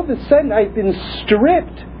 All of a sudden I've been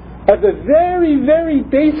stripped of a very, very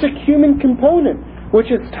basic human component which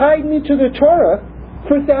has tied me to the Torah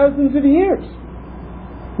for thousands of years.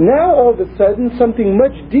 Now all of a sudden something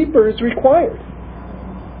much deeper is required.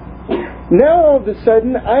 Now all of a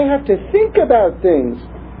sudden I have to think about things.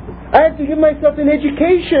 I have to give myself an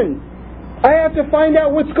education. I have to find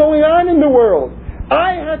out what's going on in the world.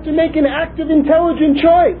 I have to make an active, intelligent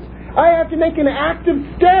choice. I have to make an active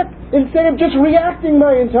step instead of just reacting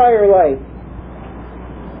my entire life.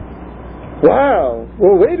 Wow.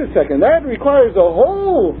 Well, wait a second. That requires a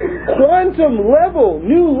whole quantum level,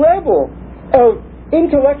 new level of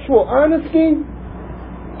intellectual honesty,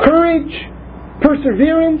 courage,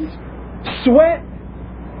 perseverance, sweat.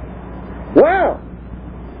 Wow.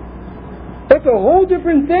 That's a whole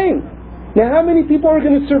different thing. Now, how many people are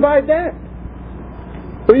going to survive that?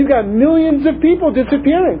 Well, you've got millions of people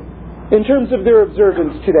disappearing in terms of their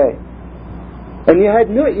observance today. And you had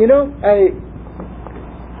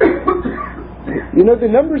the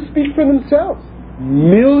numbers speak for themselves.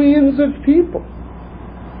 Millions of people.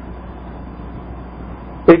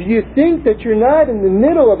 If you think that you're not in the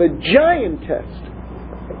middle of a giant test,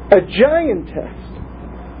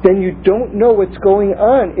 then you don't know what's going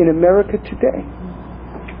on in America today.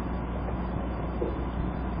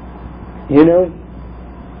 You know?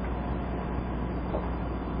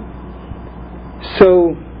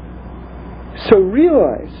 So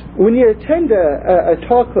realize, when you attend a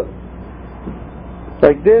talk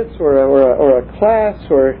like this, or a class,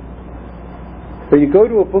 or you go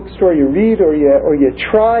to a bookstore, you read, or you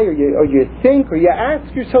try, or you think, or you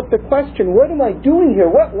ask yourself the question, what am I doing here?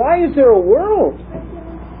 Why is there a world?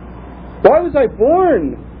 Why was I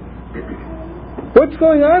born? What's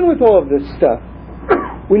going on with all of this stuff?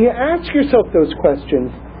 When you ask yourself those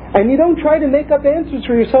questions, and you don't try to make up answers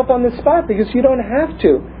for yourself on the spot, because you don't have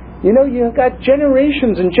to. You know, you've got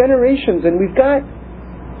generations and generations, and we've got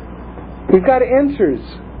answers.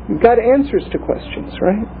 We've got answers to questions,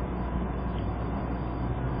 right?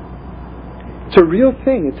 It's a real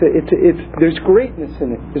thing. There's greatness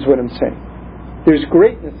in it, is what I'm saying. There's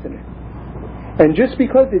greatness in it. And just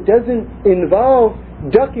because it doesn't involve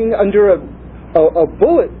ducking under a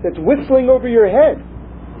bullet that's whistling over your head,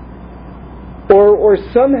 or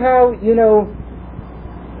somehow,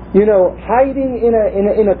 hiding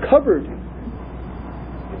in a cupboard,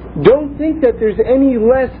 don't think that there's any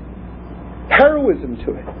less heroism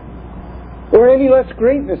to it, or any less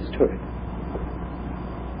greatness to it.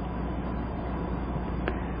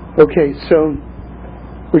 Okay, so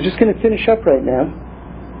we're just going to finish up right now,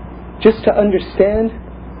 just to understand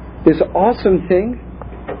this awesome thing.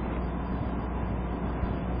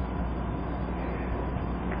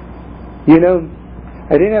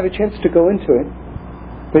 I didn't have a chance to go into it,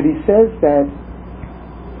 but he says that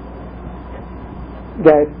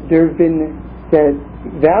there have been that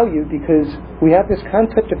value because we have this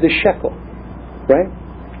concept of the shekel, right?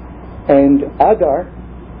 And Adar,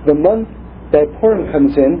 the month that Purim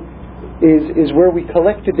comes in, is where we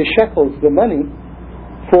collected the shekels, the money,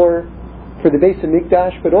 for the Beis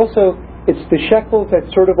Hamikdash, but also it's the shekels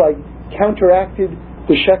that sort of like counteracted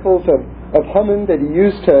the shekels of Haman that he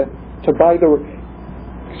used to buy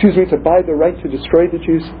the right to destroy the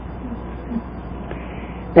Jews.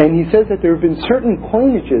 And he says that there have been certain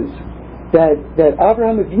coinages that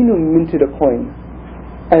Avraham Avinu minted a coin,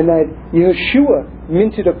 and that Yeshua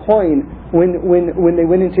minted a coin when they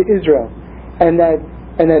went into Israel, and that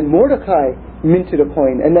Mordecai minted a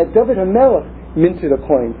coin, and that David HaMelech minted a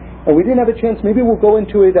coin. And we didn't have a chance. Maybe we'll go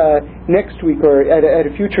into it next week or at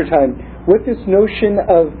a future time, what this notion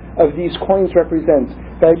of these coins represents.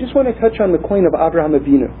 But I just want to touch on the coin of Avraham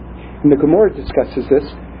Avinu. And the Gemara discusses this.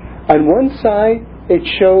 On one side, it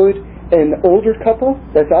showed an older couple,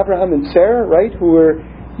 that's Abraham and Sarah, right, who were,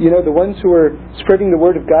 the ones who were spreading the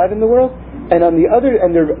word of God in the world. And on the other,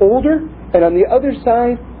 and they're older, and on the other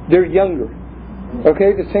side, they're younger.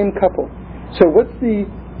 Okay, the same couple. So what's the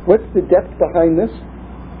depth behind this?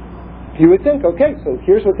 You would think, okay, so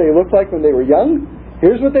here's what they looked like when they were young,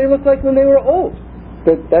 here's what they looked like when they were old.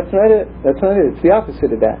 But that's not it. That's not it. It's the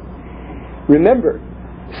opposite of that. Remember,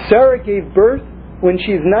 Sarah gave birth when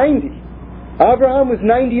she's 90. Abraham was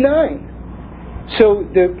 99. So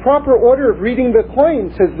the proper order of reading the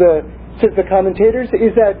coin, says the commentators,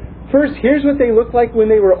 is that first, here's what they looked like when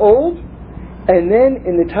they were old, and then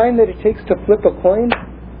in the time that it takes to flip a coin,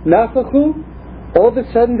 nafachu, all of a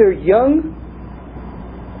sudden they're young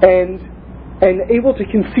and able to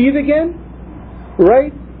conceive again,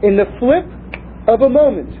 right? In the flip of a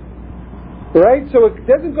moment. Right? So it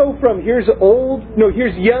doesn't go from here's old, no,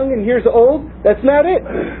 here's young and here's old. That's not it.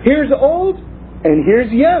 Here's old and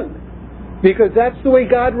here's young. Because that's the way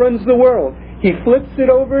God runs the world. He flips it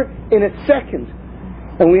over in a second.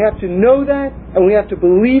 And we have to know that, and we have to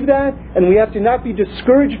believe that, and we have to not be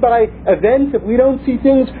discouraged by events if we don't see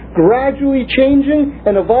things gradually changing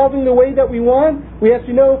and evolving the way that we want. We have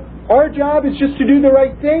to know our job is just to do the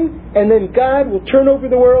right thing, and then God will turn over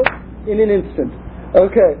the world in an instant.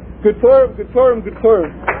 Okay. Good forum, good forum, good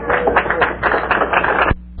forum.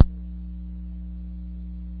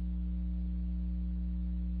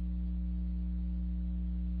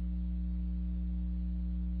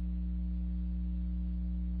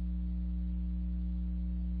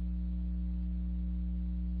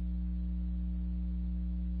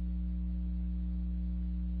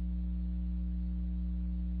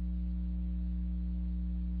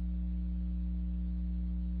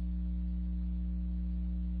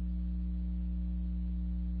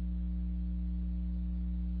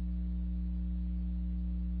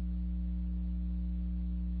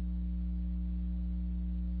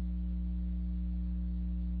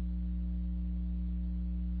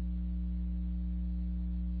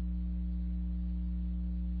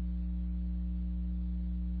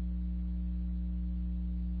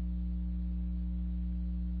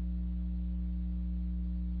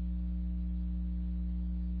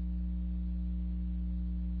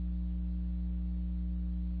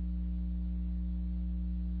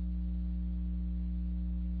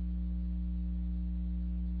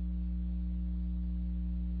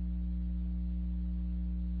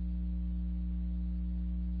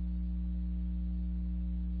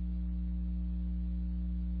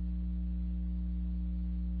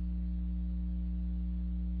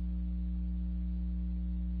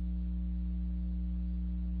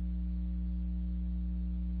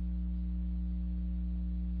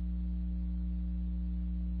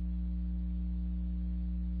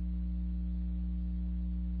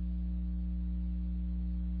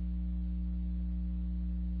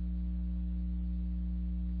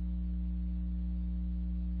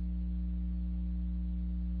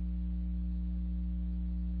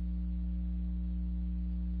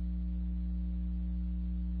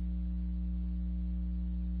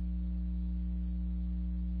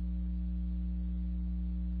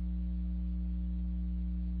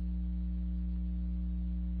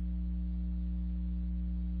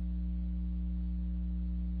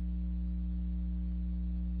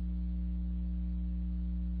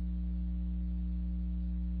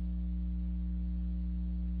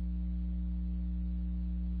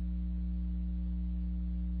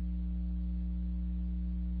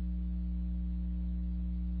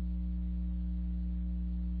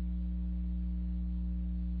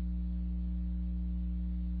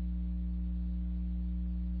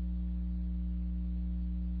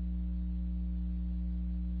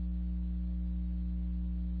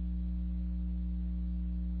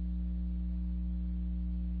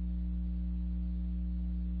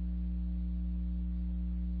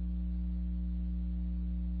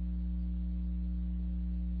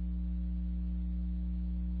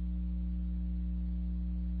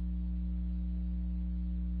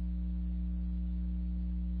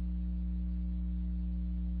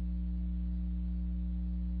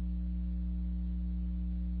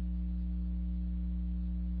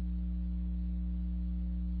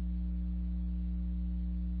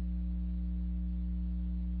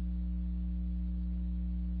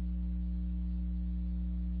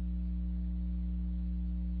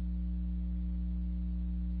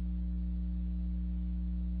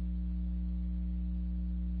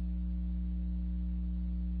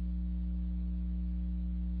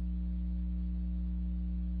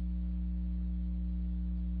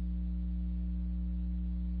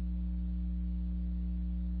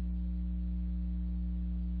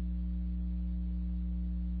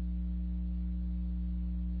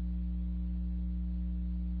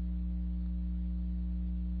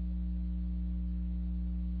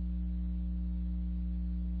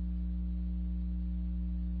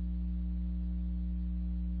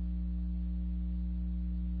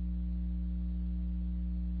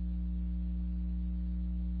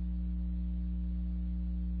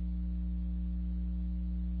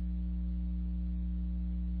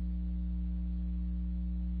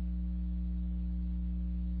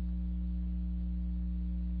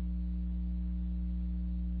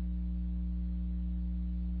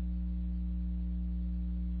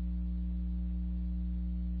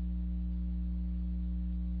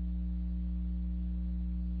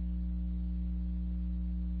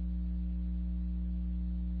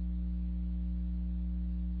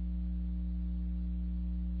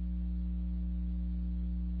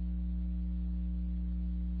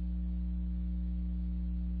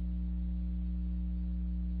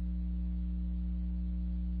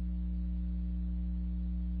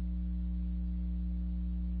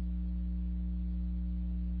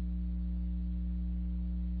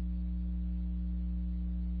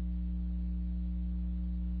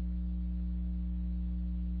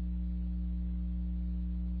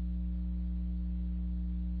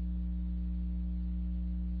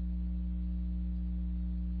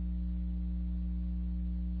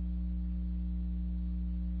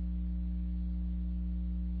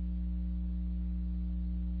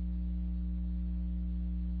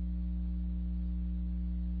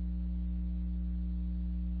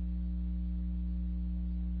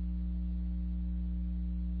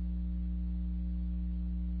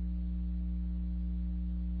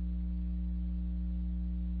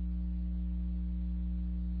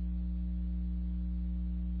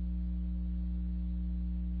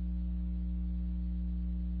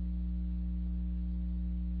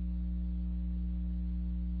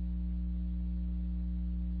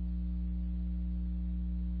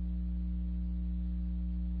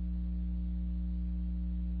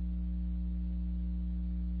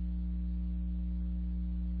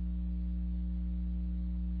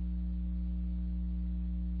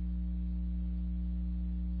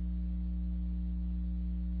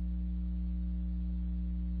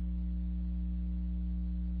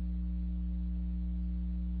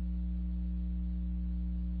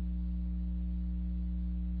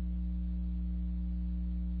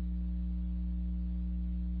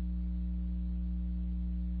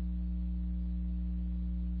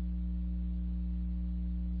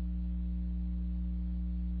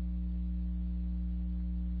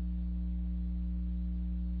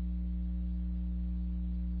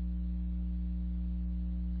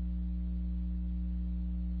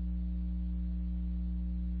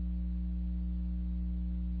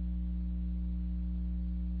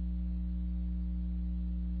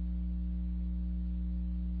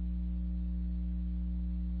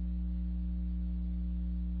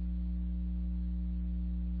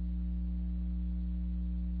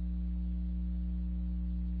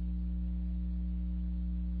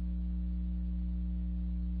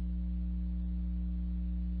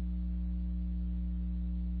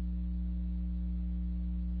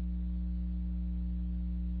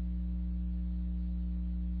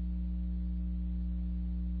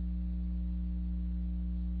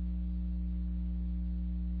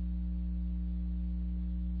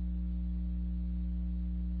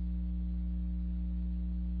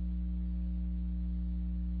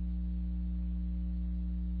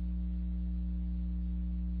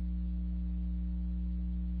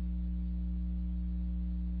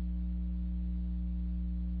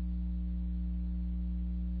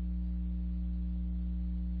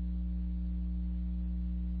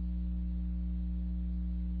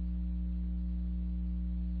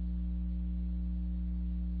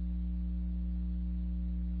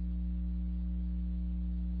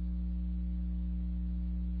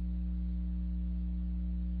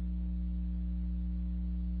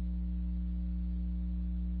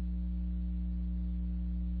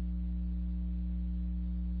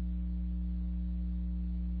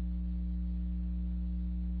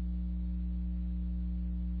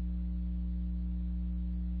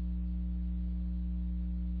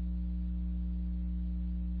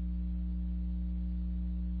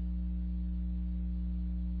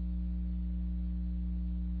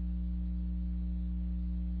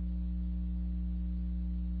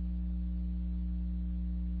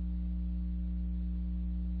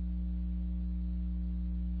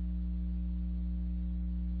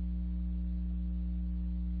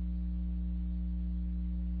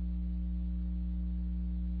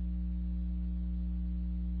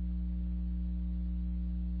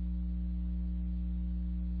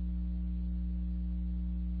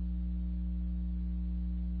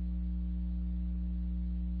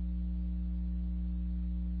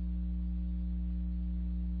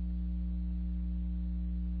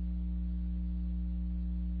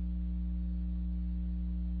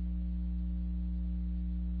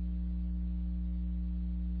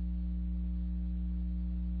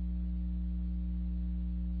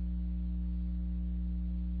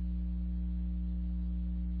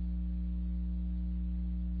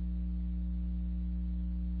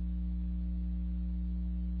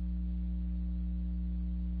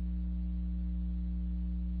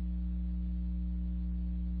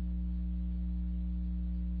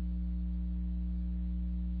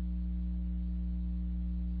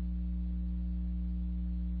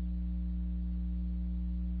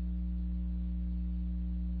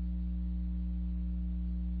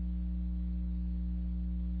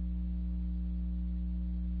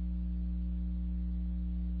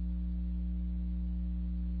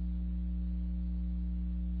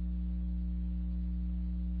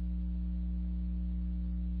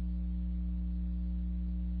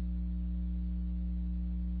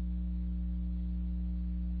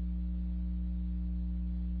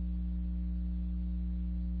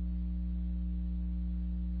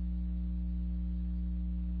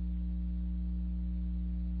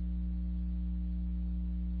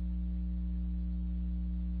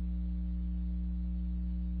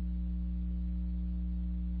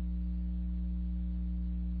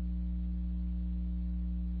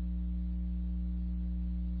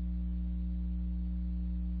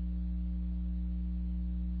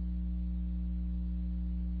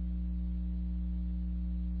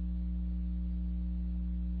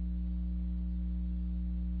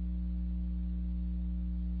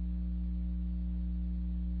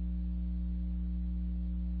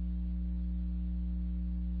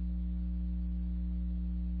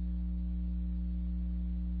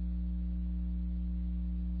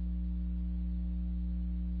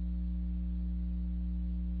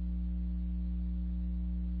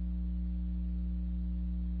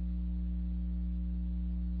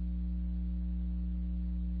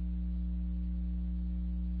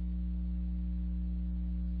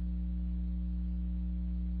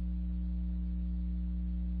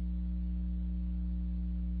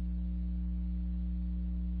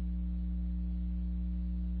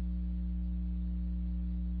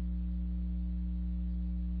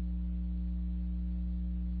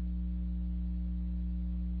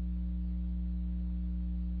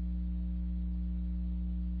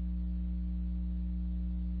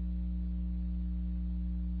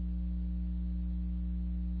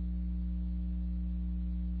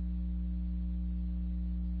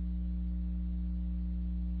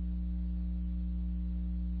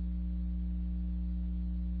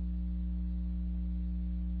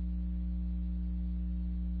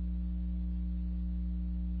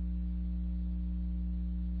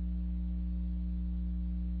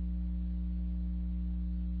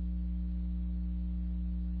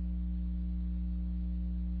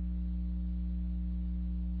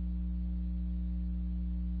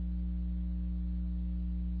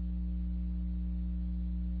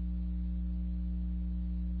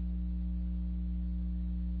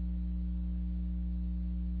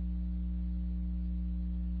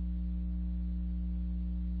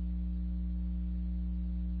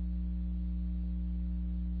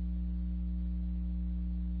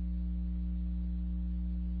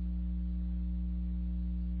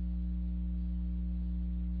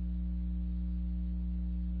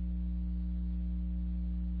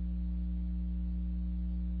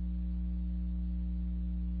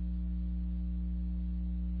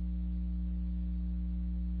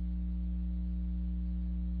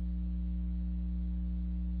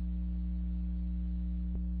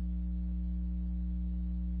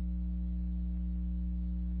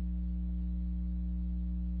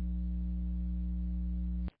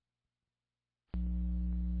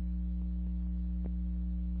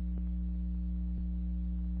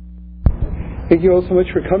 Thank you all so much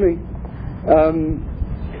for coming.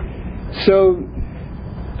 So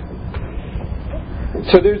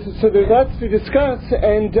there's lots to discuss,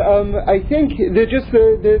 and I think that just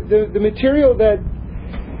the material that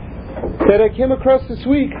I came across this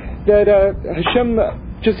week, that Hashem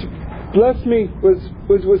just blessed me,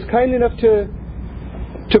 was kind enough to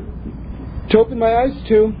open my eyes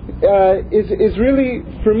to, is really,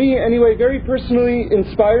 for me anyway, very personally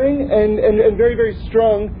inspiring and very, very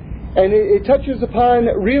strong, and it touches upon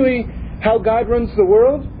really how God runs the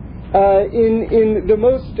world in the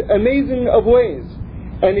most amazing of ways.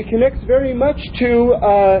 And it connects very much to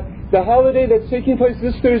the holiday that's taking place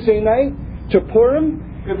this Thursday night, to Purim.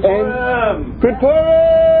 Good Purim! Good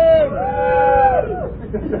Purim!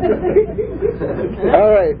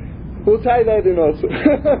 All right, we'll tie that in also.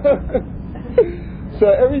 So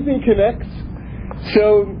everything connects.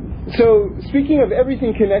 So speaking of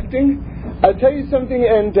everything connecting, I'll tell you something,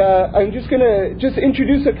 and I'm just going to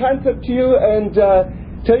introduce a concept to you and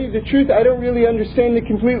tell you the truth. I don't really understand it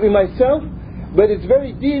completely myself, but it's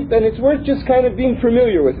very deep, and it's worth just kind of being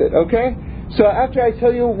familiar with it, okay? So after I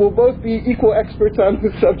tell you, we'll both be equal experts on the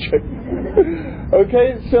subject.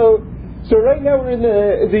 Okay, so right now we're in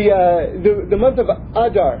the month of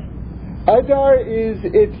Adar. Adar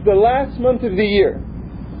it's the last month of the year.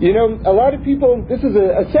 You know, a lot of people, this is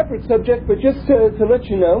a separate subject, but just to let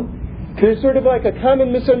you know, there's sort of like a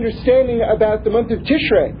common misunderstanding about the month of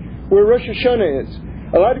Tishrei, where Rosh Hashanah is.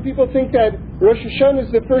 A lot of people think that Rosh Hashanah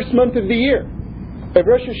is the first month of the year. If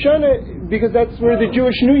Rosh Hashanah, because that's where the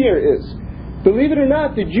Jewish New Year is. Believe it or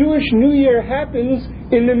not, the Jewish New Year happens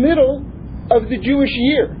in the middle of the Jewish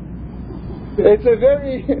year. It's a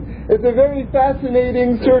very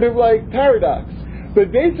fascinating sort of like paradox.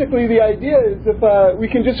 But basically the idea is, if we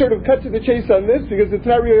can just sort of cut to the chase on this, because it's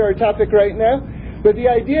not really our topic right now, but the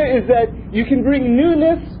idea is that you can bring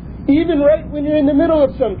newness even right when you're in the middle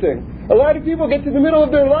of something. A lot of people get to the middle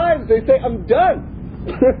of their lives, they say, I'm done.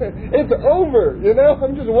 It's over, you know,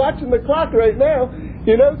 I'm just watching the clock right now,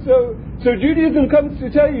 you know, so Judaism comes to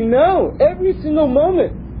tell you, no, every single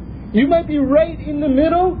moment, you might be right in the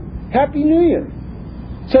middle, Happy New Year.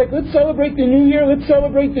 It's like, let's celebrate the New Year, let's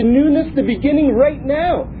celebrate the newness, the beginning right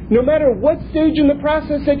now, no matter what stage in the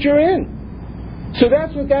process that you're in. So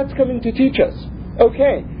that's what that's coming to teach us.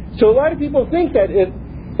 Okay, so a lot of people think that if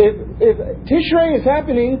Tishrei is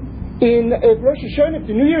happening if Rosh Hashanah, if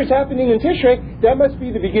the New Year is happening in Tishrei, that must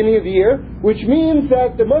be the beginning of the year, which means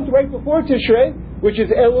that the month right before Tishrei, which is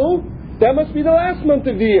Elul, that must be the last month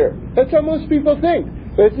of the year. That's how most people think.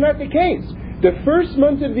 But it's not the case. The first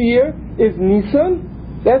month of the year is Nisan.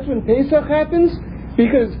 That's when Pesach happens,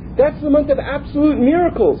 because that's the month of absolute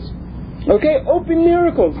miracles. Okay, open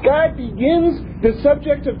miracles. God begins the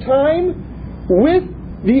subject of time with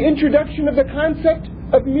the introduction of the concept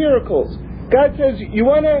of miracles. God says, you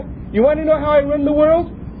want to know how I run the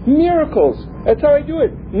world? Miracles. That's how I do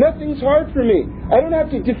it. Nothing's hard for me. I don't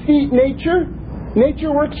have to defeat nature.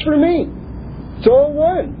 Nature works for me. It's all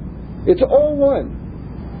one. It's all one.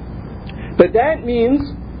 But that means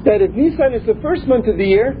that if Nisan is the first month of the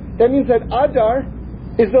year, that means that Adar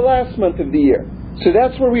is the last month of the year. So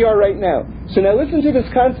that's where we are right now. So now listen to this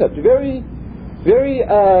concept. Very, very,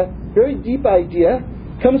 very deep idea.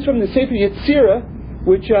 Comes from the Sefer Yetzirah,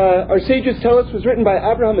 which our sages tell us was written by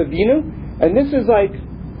Abraham Avinu, and this is like,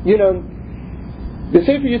 you know, the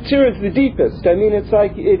Sefer Yetzirah is the deepest. I mean, it's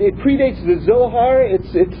like it predates the Zohar.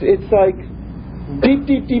 It's like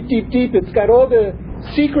deep. It's got all the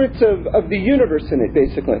secrets of the universe in it,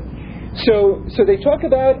 basically. So they talk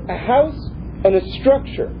about a house and a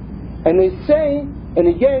structure, and they say, and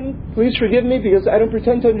again, please forgive me because I don't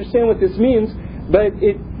pretend to understand what this means, but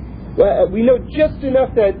we know just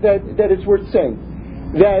enough that it's worth saying.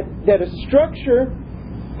 That a structure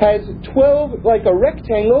has 12, like a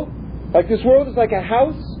rectangle, like this world is like a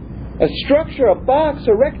house, a structure, a box,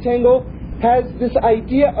 a rectangle, has this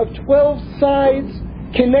idea of 12 sides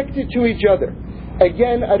connected to each other.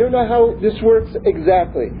 Again, I don't know how this works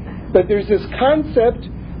exactly, but there's this concept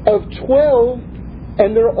of 12,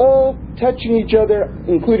 and they're all touching each other,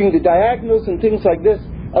 including the diagonals and things like this.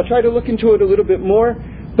 I'll try to look into it a little bit more,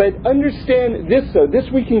 but understand this though, this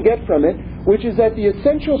we can get from it, which is that the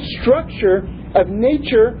essential structure of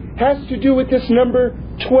nature has to do with this number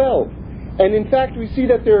 12. And in fact, we see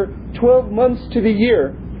that there are 12 months to the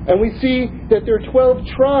year, and we see that there are 12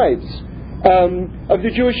 tribes of the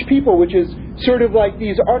Jewish people, which is sort of like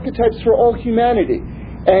these archetypes for all humanity.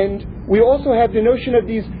 And we also have the notion of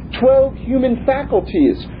these 12 human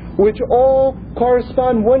faculties, which all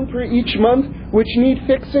correspond, one for each month, which need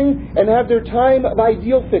fixing and have their time of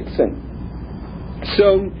ideal fixing.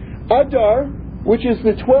 So Adar, which is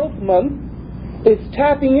the 12th month, it's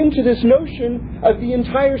tapping into this notion of the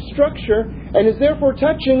entire structure and is therefore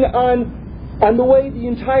touching on the way the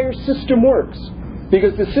entire system works.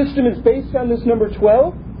 Because the system is based on this number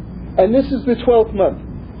 12, and this is the 12th month.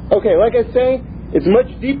 Okay, like I say, it's much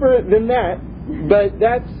deeper than that, but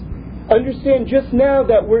understand just now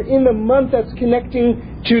that we're in the month that's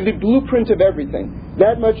connecting to the blueprint of everything.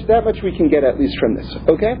 That much we can get at least from this.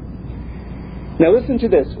 Okay? Now listen to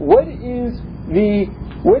this. What is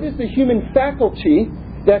the human faculty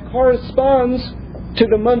that corresponds to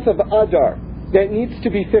the month of Adar that needs to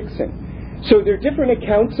be fixing? So there are different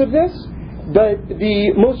accounts of this, but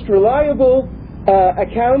the most reliable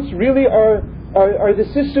accounts really are the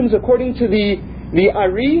systems according to the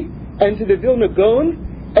Ari and to the Vilna Gaon,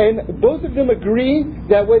 and both of them agree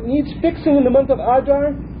that what needs fixing in the month of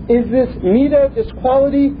Adar is this midah, this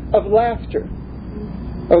quality of laughter.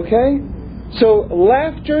 Okay? So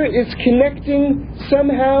laughter is connecting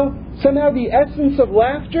somehow the essence of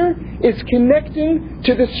laughter is connecting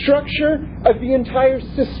to the structure of the entire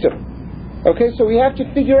system. Okay, so we have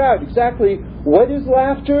to figure out exactly what is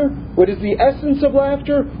laughter, what is the essence of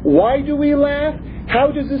laughter, why do we laugh, how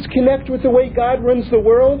does this connect with the way God runs the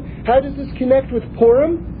world, how does this connect with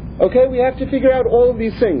Purim? Okay, we have to figure out all of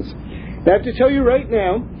these things. I have to tell you right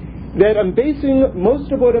now that I'm basing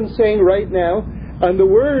most of what I'm saying right now on the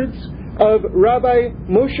words of Rabbi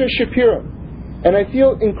Moshe Shapiro. And I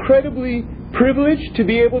feel incredibly privileged to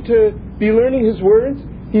be able to be learning his words.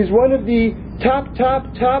 He's one of the top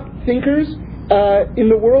thinkers in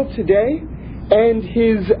the world today, and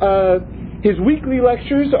his weekly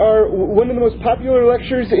lectures are one of the most popular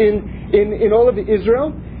lectures in all of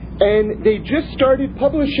Israel, and they just started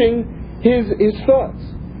publishing his thoughts,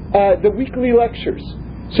 the weekly lectures.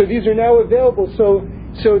 So these are now available. So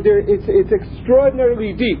it's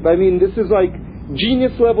extraordinarily deep. I mean, this is like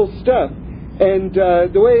genius level stuff. And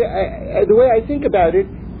the way I think about it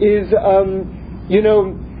is,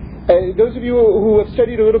 those of you who have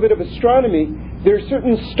studied a little bit of astronomy, there are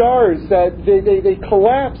certain stars that they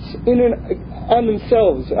collapse on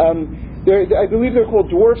themselves. I believe they're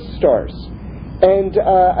called dwarf stars. And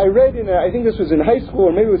I read I think this was in high school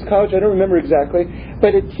or maybe it was college, I don't remember exactly,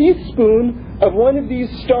 but a teaspoon of one of these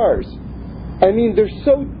stars, I mean, they're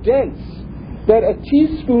so dense that a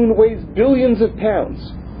teaspoon weighs billions of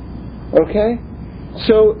pounds. Okay?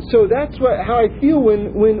 So that's how I feel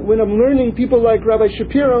when I'm learning people like Rabbi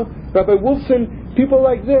Shapiro, Rabbi Wolfson, people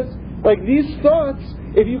like this. Like these thoughts,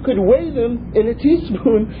 if you could weigh them in a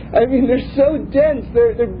teaspoon, I mean, they're so dense.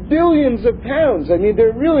 They're billions of pounds. I mean,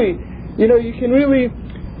 they're really, you can really...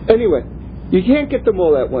 Anyway, you can't get them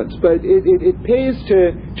all at once, but it pays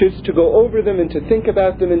to go over them and to think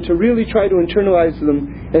about them and to really try to internalize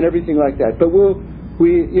them and everything like that. But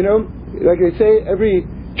like I say, every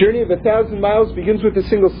journey of 1,000 miles begins with a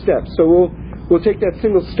single step. So we'll take that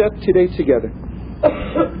single step today together.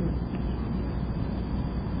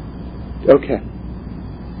 Okay.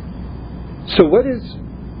 So what is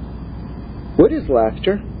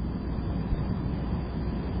laughter?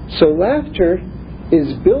 So laughter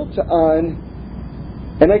is built on,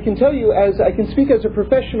 and I can tell you, I can speak as a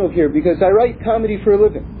professional here because I write comedy for a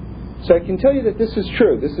living. So I can tell you that this is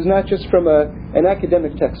true. This is not just from an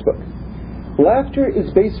academic textbook. Laughter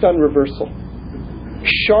is based on reversal.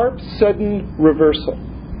 Sharp, sudden reversal.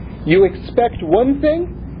 You expect one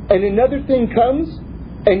thing, and another thing comes,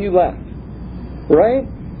 and you laugh. Right?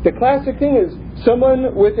 The classic thing is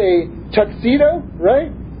someone with a tuxedo,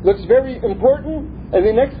 right? Looks very important, and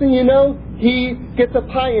the next thing you know, he gets a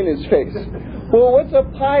pie in his face. Well, what's a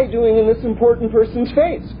pie doing in this important person's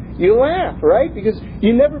face? You laugh, right? Because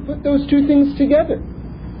you never put those two things together.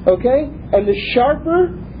 Okay? And the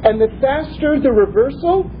sharper and the faster the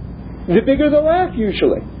reversal, the bigger the laugh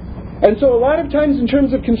usually. And so a lot of times in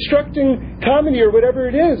terms of constructing comedy or whatever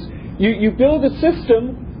it is, you build a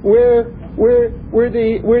system where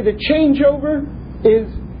the changeover is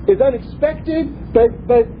unexpected, but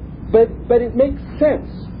it makes sense.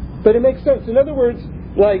 But it makes sense. In other words,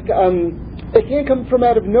 like it can't come from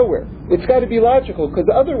out of nowhere. It's got to be logical, because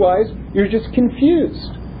otherwise you're just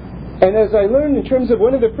confused. And as I learned in terms of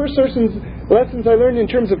one of the first lessons I learned in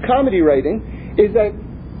terms of comedy writing is that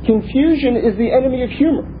confusion is the enemy of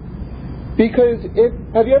humor. Because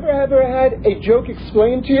have you ever had a joke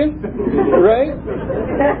explained to you? Right?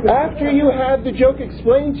 After you have the joke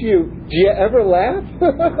explained to you, do you ever laugh?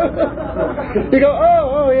 You go,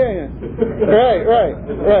 oh yeah. Right,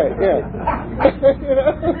 yeah.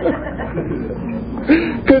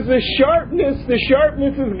 Because the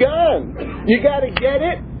sharpness is gone. You got to get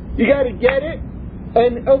it.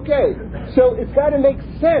 And okay, so it's got to make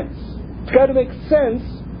sense.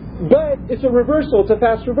 But it's a reversal. It's a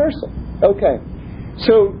fast reversal. Okay.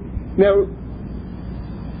 So now,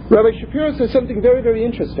 Rabbi Shapiro says something very, very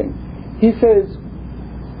interesting. He says,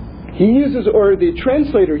 he uses, or the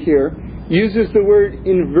translator here uses the word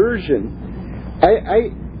inversion.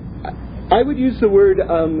 I would use the word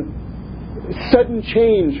sudden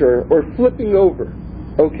change or flipping over,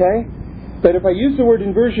 okay? But if I use the word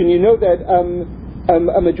inversion, you know that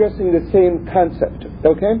I'm addressing the same concept,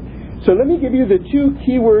 okay? So let me give you the two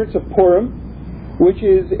key words of Purim, which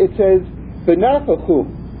is, it says, v'nafachu,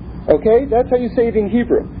 okay? That's how you say it in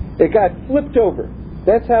Hebrew. It got flipped over.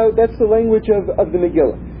 That's the language of the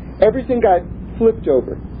Megillah. Everything got flipped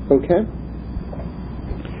over, okay?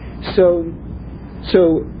 So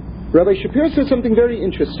Rabbi Shapiro says something very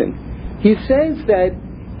interesting. He says that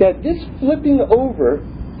this flipping over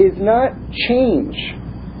is not change.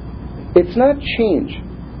 It's not change.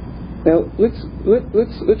 Now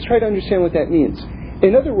let's try to understand what that means.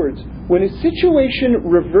 In other words, when a situation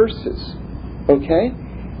reverses, okay,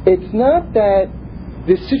 it's not that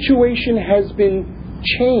the situation has been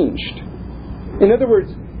changed. In other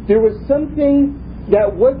words, there was something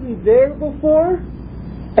that wasn't there before,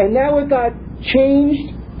 and now it got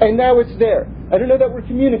changed, and now it's there. I don't know that we're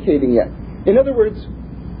communicating yet. In other words,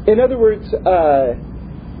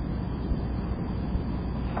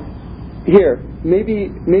 here, maybe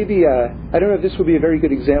I don't know if this will be a very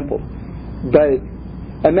good example, but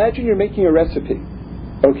imagine you're making a recipe,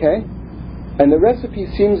 okay? And the recipe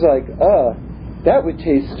seems like, that would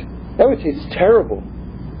taste terrible.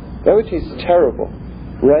 That would taste terrible,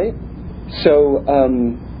 right? So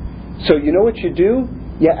you know what you do?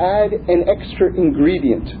 You add an extra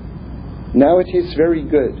ingredient. Now it tastes very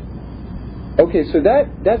good. Okay, so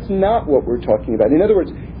that's not what we're talking about. In other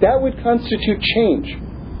words, that would constitute change,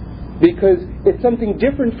 because it's something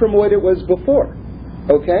different from what it was before.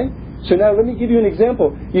 Okay? So now let me give you an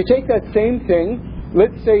example. You take that same thing,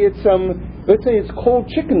 let's say it's cold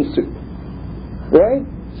chicken soup. Right?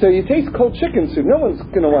 So you taste cold chicken soup. No one's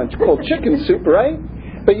going to want cold chicken soup, right?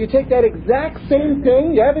 But you take that exact same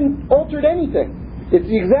thing, you haven't altered anything. It's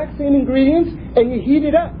the exact same ingredients, and you heat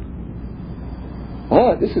it up.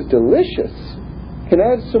 This is delicious. Can I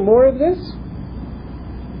have some more of this?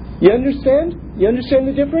 You understand? You understand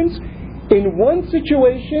the difference? In one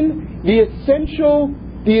situation, the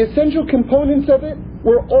essential components of it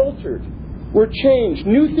were altered, were changed,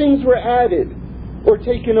 new things were added or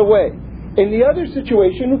taken away. In the other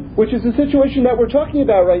situation, which is the situation that we're talking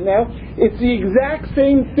about right now, it's the exact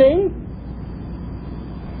same thing.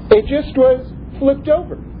 It just was flipped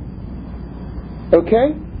over.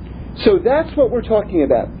 Okay? So that's what we're talking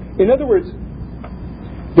about. In other words,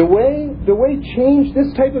 the way change,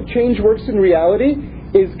 this type of change works in reality,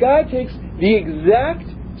 is God takes the exact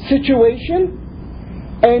situation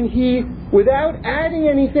and He, without adding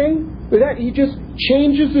anything, He just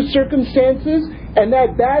changes the circumstances, and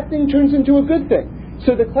that bad thing turns into a good thing.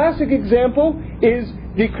 So the classic example is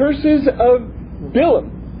the curses of Bilam.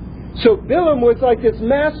 So Bilam was like this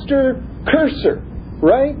master curser,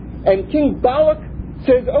 right? And King Balak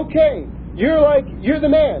says, okay, you're the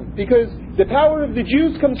man, because the power of the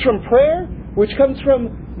Jews comes from prayer, which comes from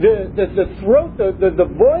the throat, the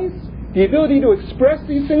voice, the ability to express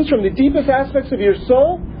these things from the deepest aspects of your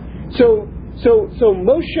soul. So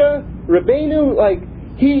Moshe Rabbeinu,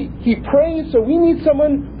 he prays, so we need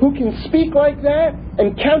someone who can speak like that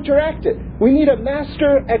and counteract it. We need a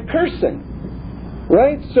master at cursing.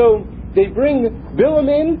 Right? So they bring Bilam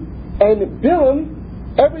in, and Bilam,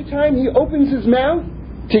 every time he opens his mouth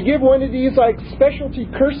to give one of these specialty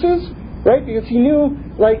curses, right? Because he knew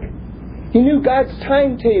God's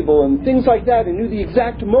timetable and things like that, and knew the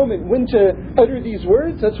exact moment when to utter these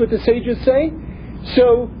words. That's what the sages say.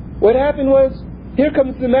 So what happened was, here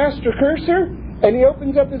comes the master curser, and he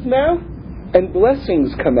opens up his mouth, and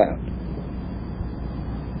blessings come out.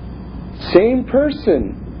 Same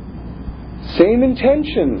person, same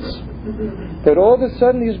intentions, but all of a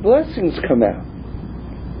sudden these blessings come out.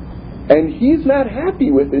 And he's not happy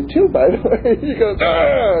with it too, by the way. He goes,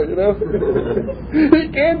 he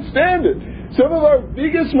can't stand it. Some of our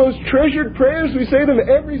biggest, most treasured prayers, we say them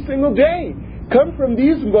every single day, come from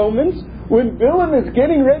these moments when Bilam is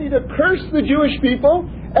getting ready to curse the Jewish people,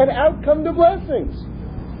 and out come the blessings.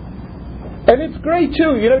 And it's great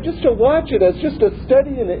too, just to watch it as just a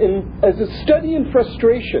study in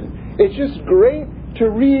frustration. It's just great to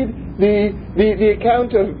read the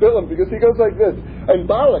account of Bilam, because he goes like this. And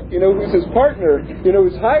Balak, who's his partner,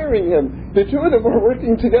 who's hiring him, the two of them are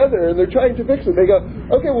working together and they're trying to fix it. They go,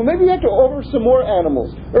 okay, well maybe we have to offer some more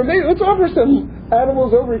animals. Or maybe let's offer some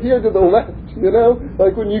animals over here to the left,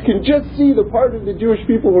 when you can just see the part of the Jewish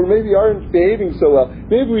people who maybe aren't behaving so well.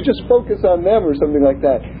 Maybe we just focus on them or something like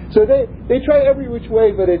that. So they try every which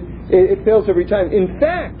way, but it fails every time. In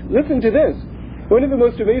fact, listen to this. One of the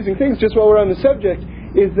most amazing things, just while we're on the subject,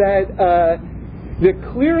 is that the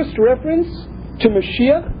clearest reference to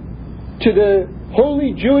Mashiach, to the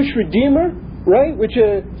holy Jewish Redeemer, right, which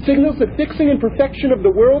signals the fixing and perfection of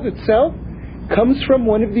the world itself, comes from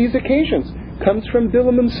one of these occasions, comes from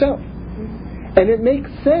Bilam himself. And it makes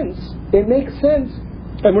sense,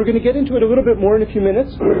 and we're going to get into it a little bit more in a few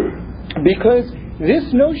minutes, because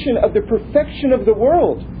this notion of the perfection of the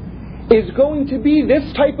world is going to be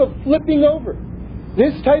this type of flipping over,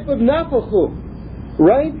 this type of nafachu,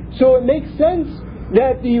 right? So it makes sense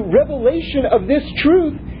that the revelation of this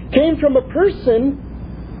truth came from a person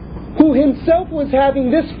who himself was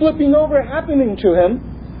having this flipping over happening to him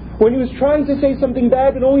when he was trying to say something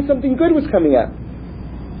bad but only something good was coming out.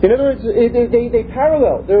 In other words, they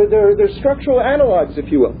parallel. They're structural analogs,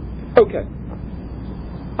 if you will. Okay.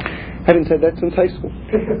 Haven't said that since high school.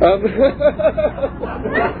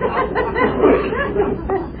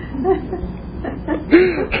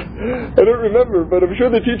 I don't remember, but I'm sure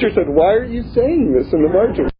the teacher said, "Why are you saying this in the margin?"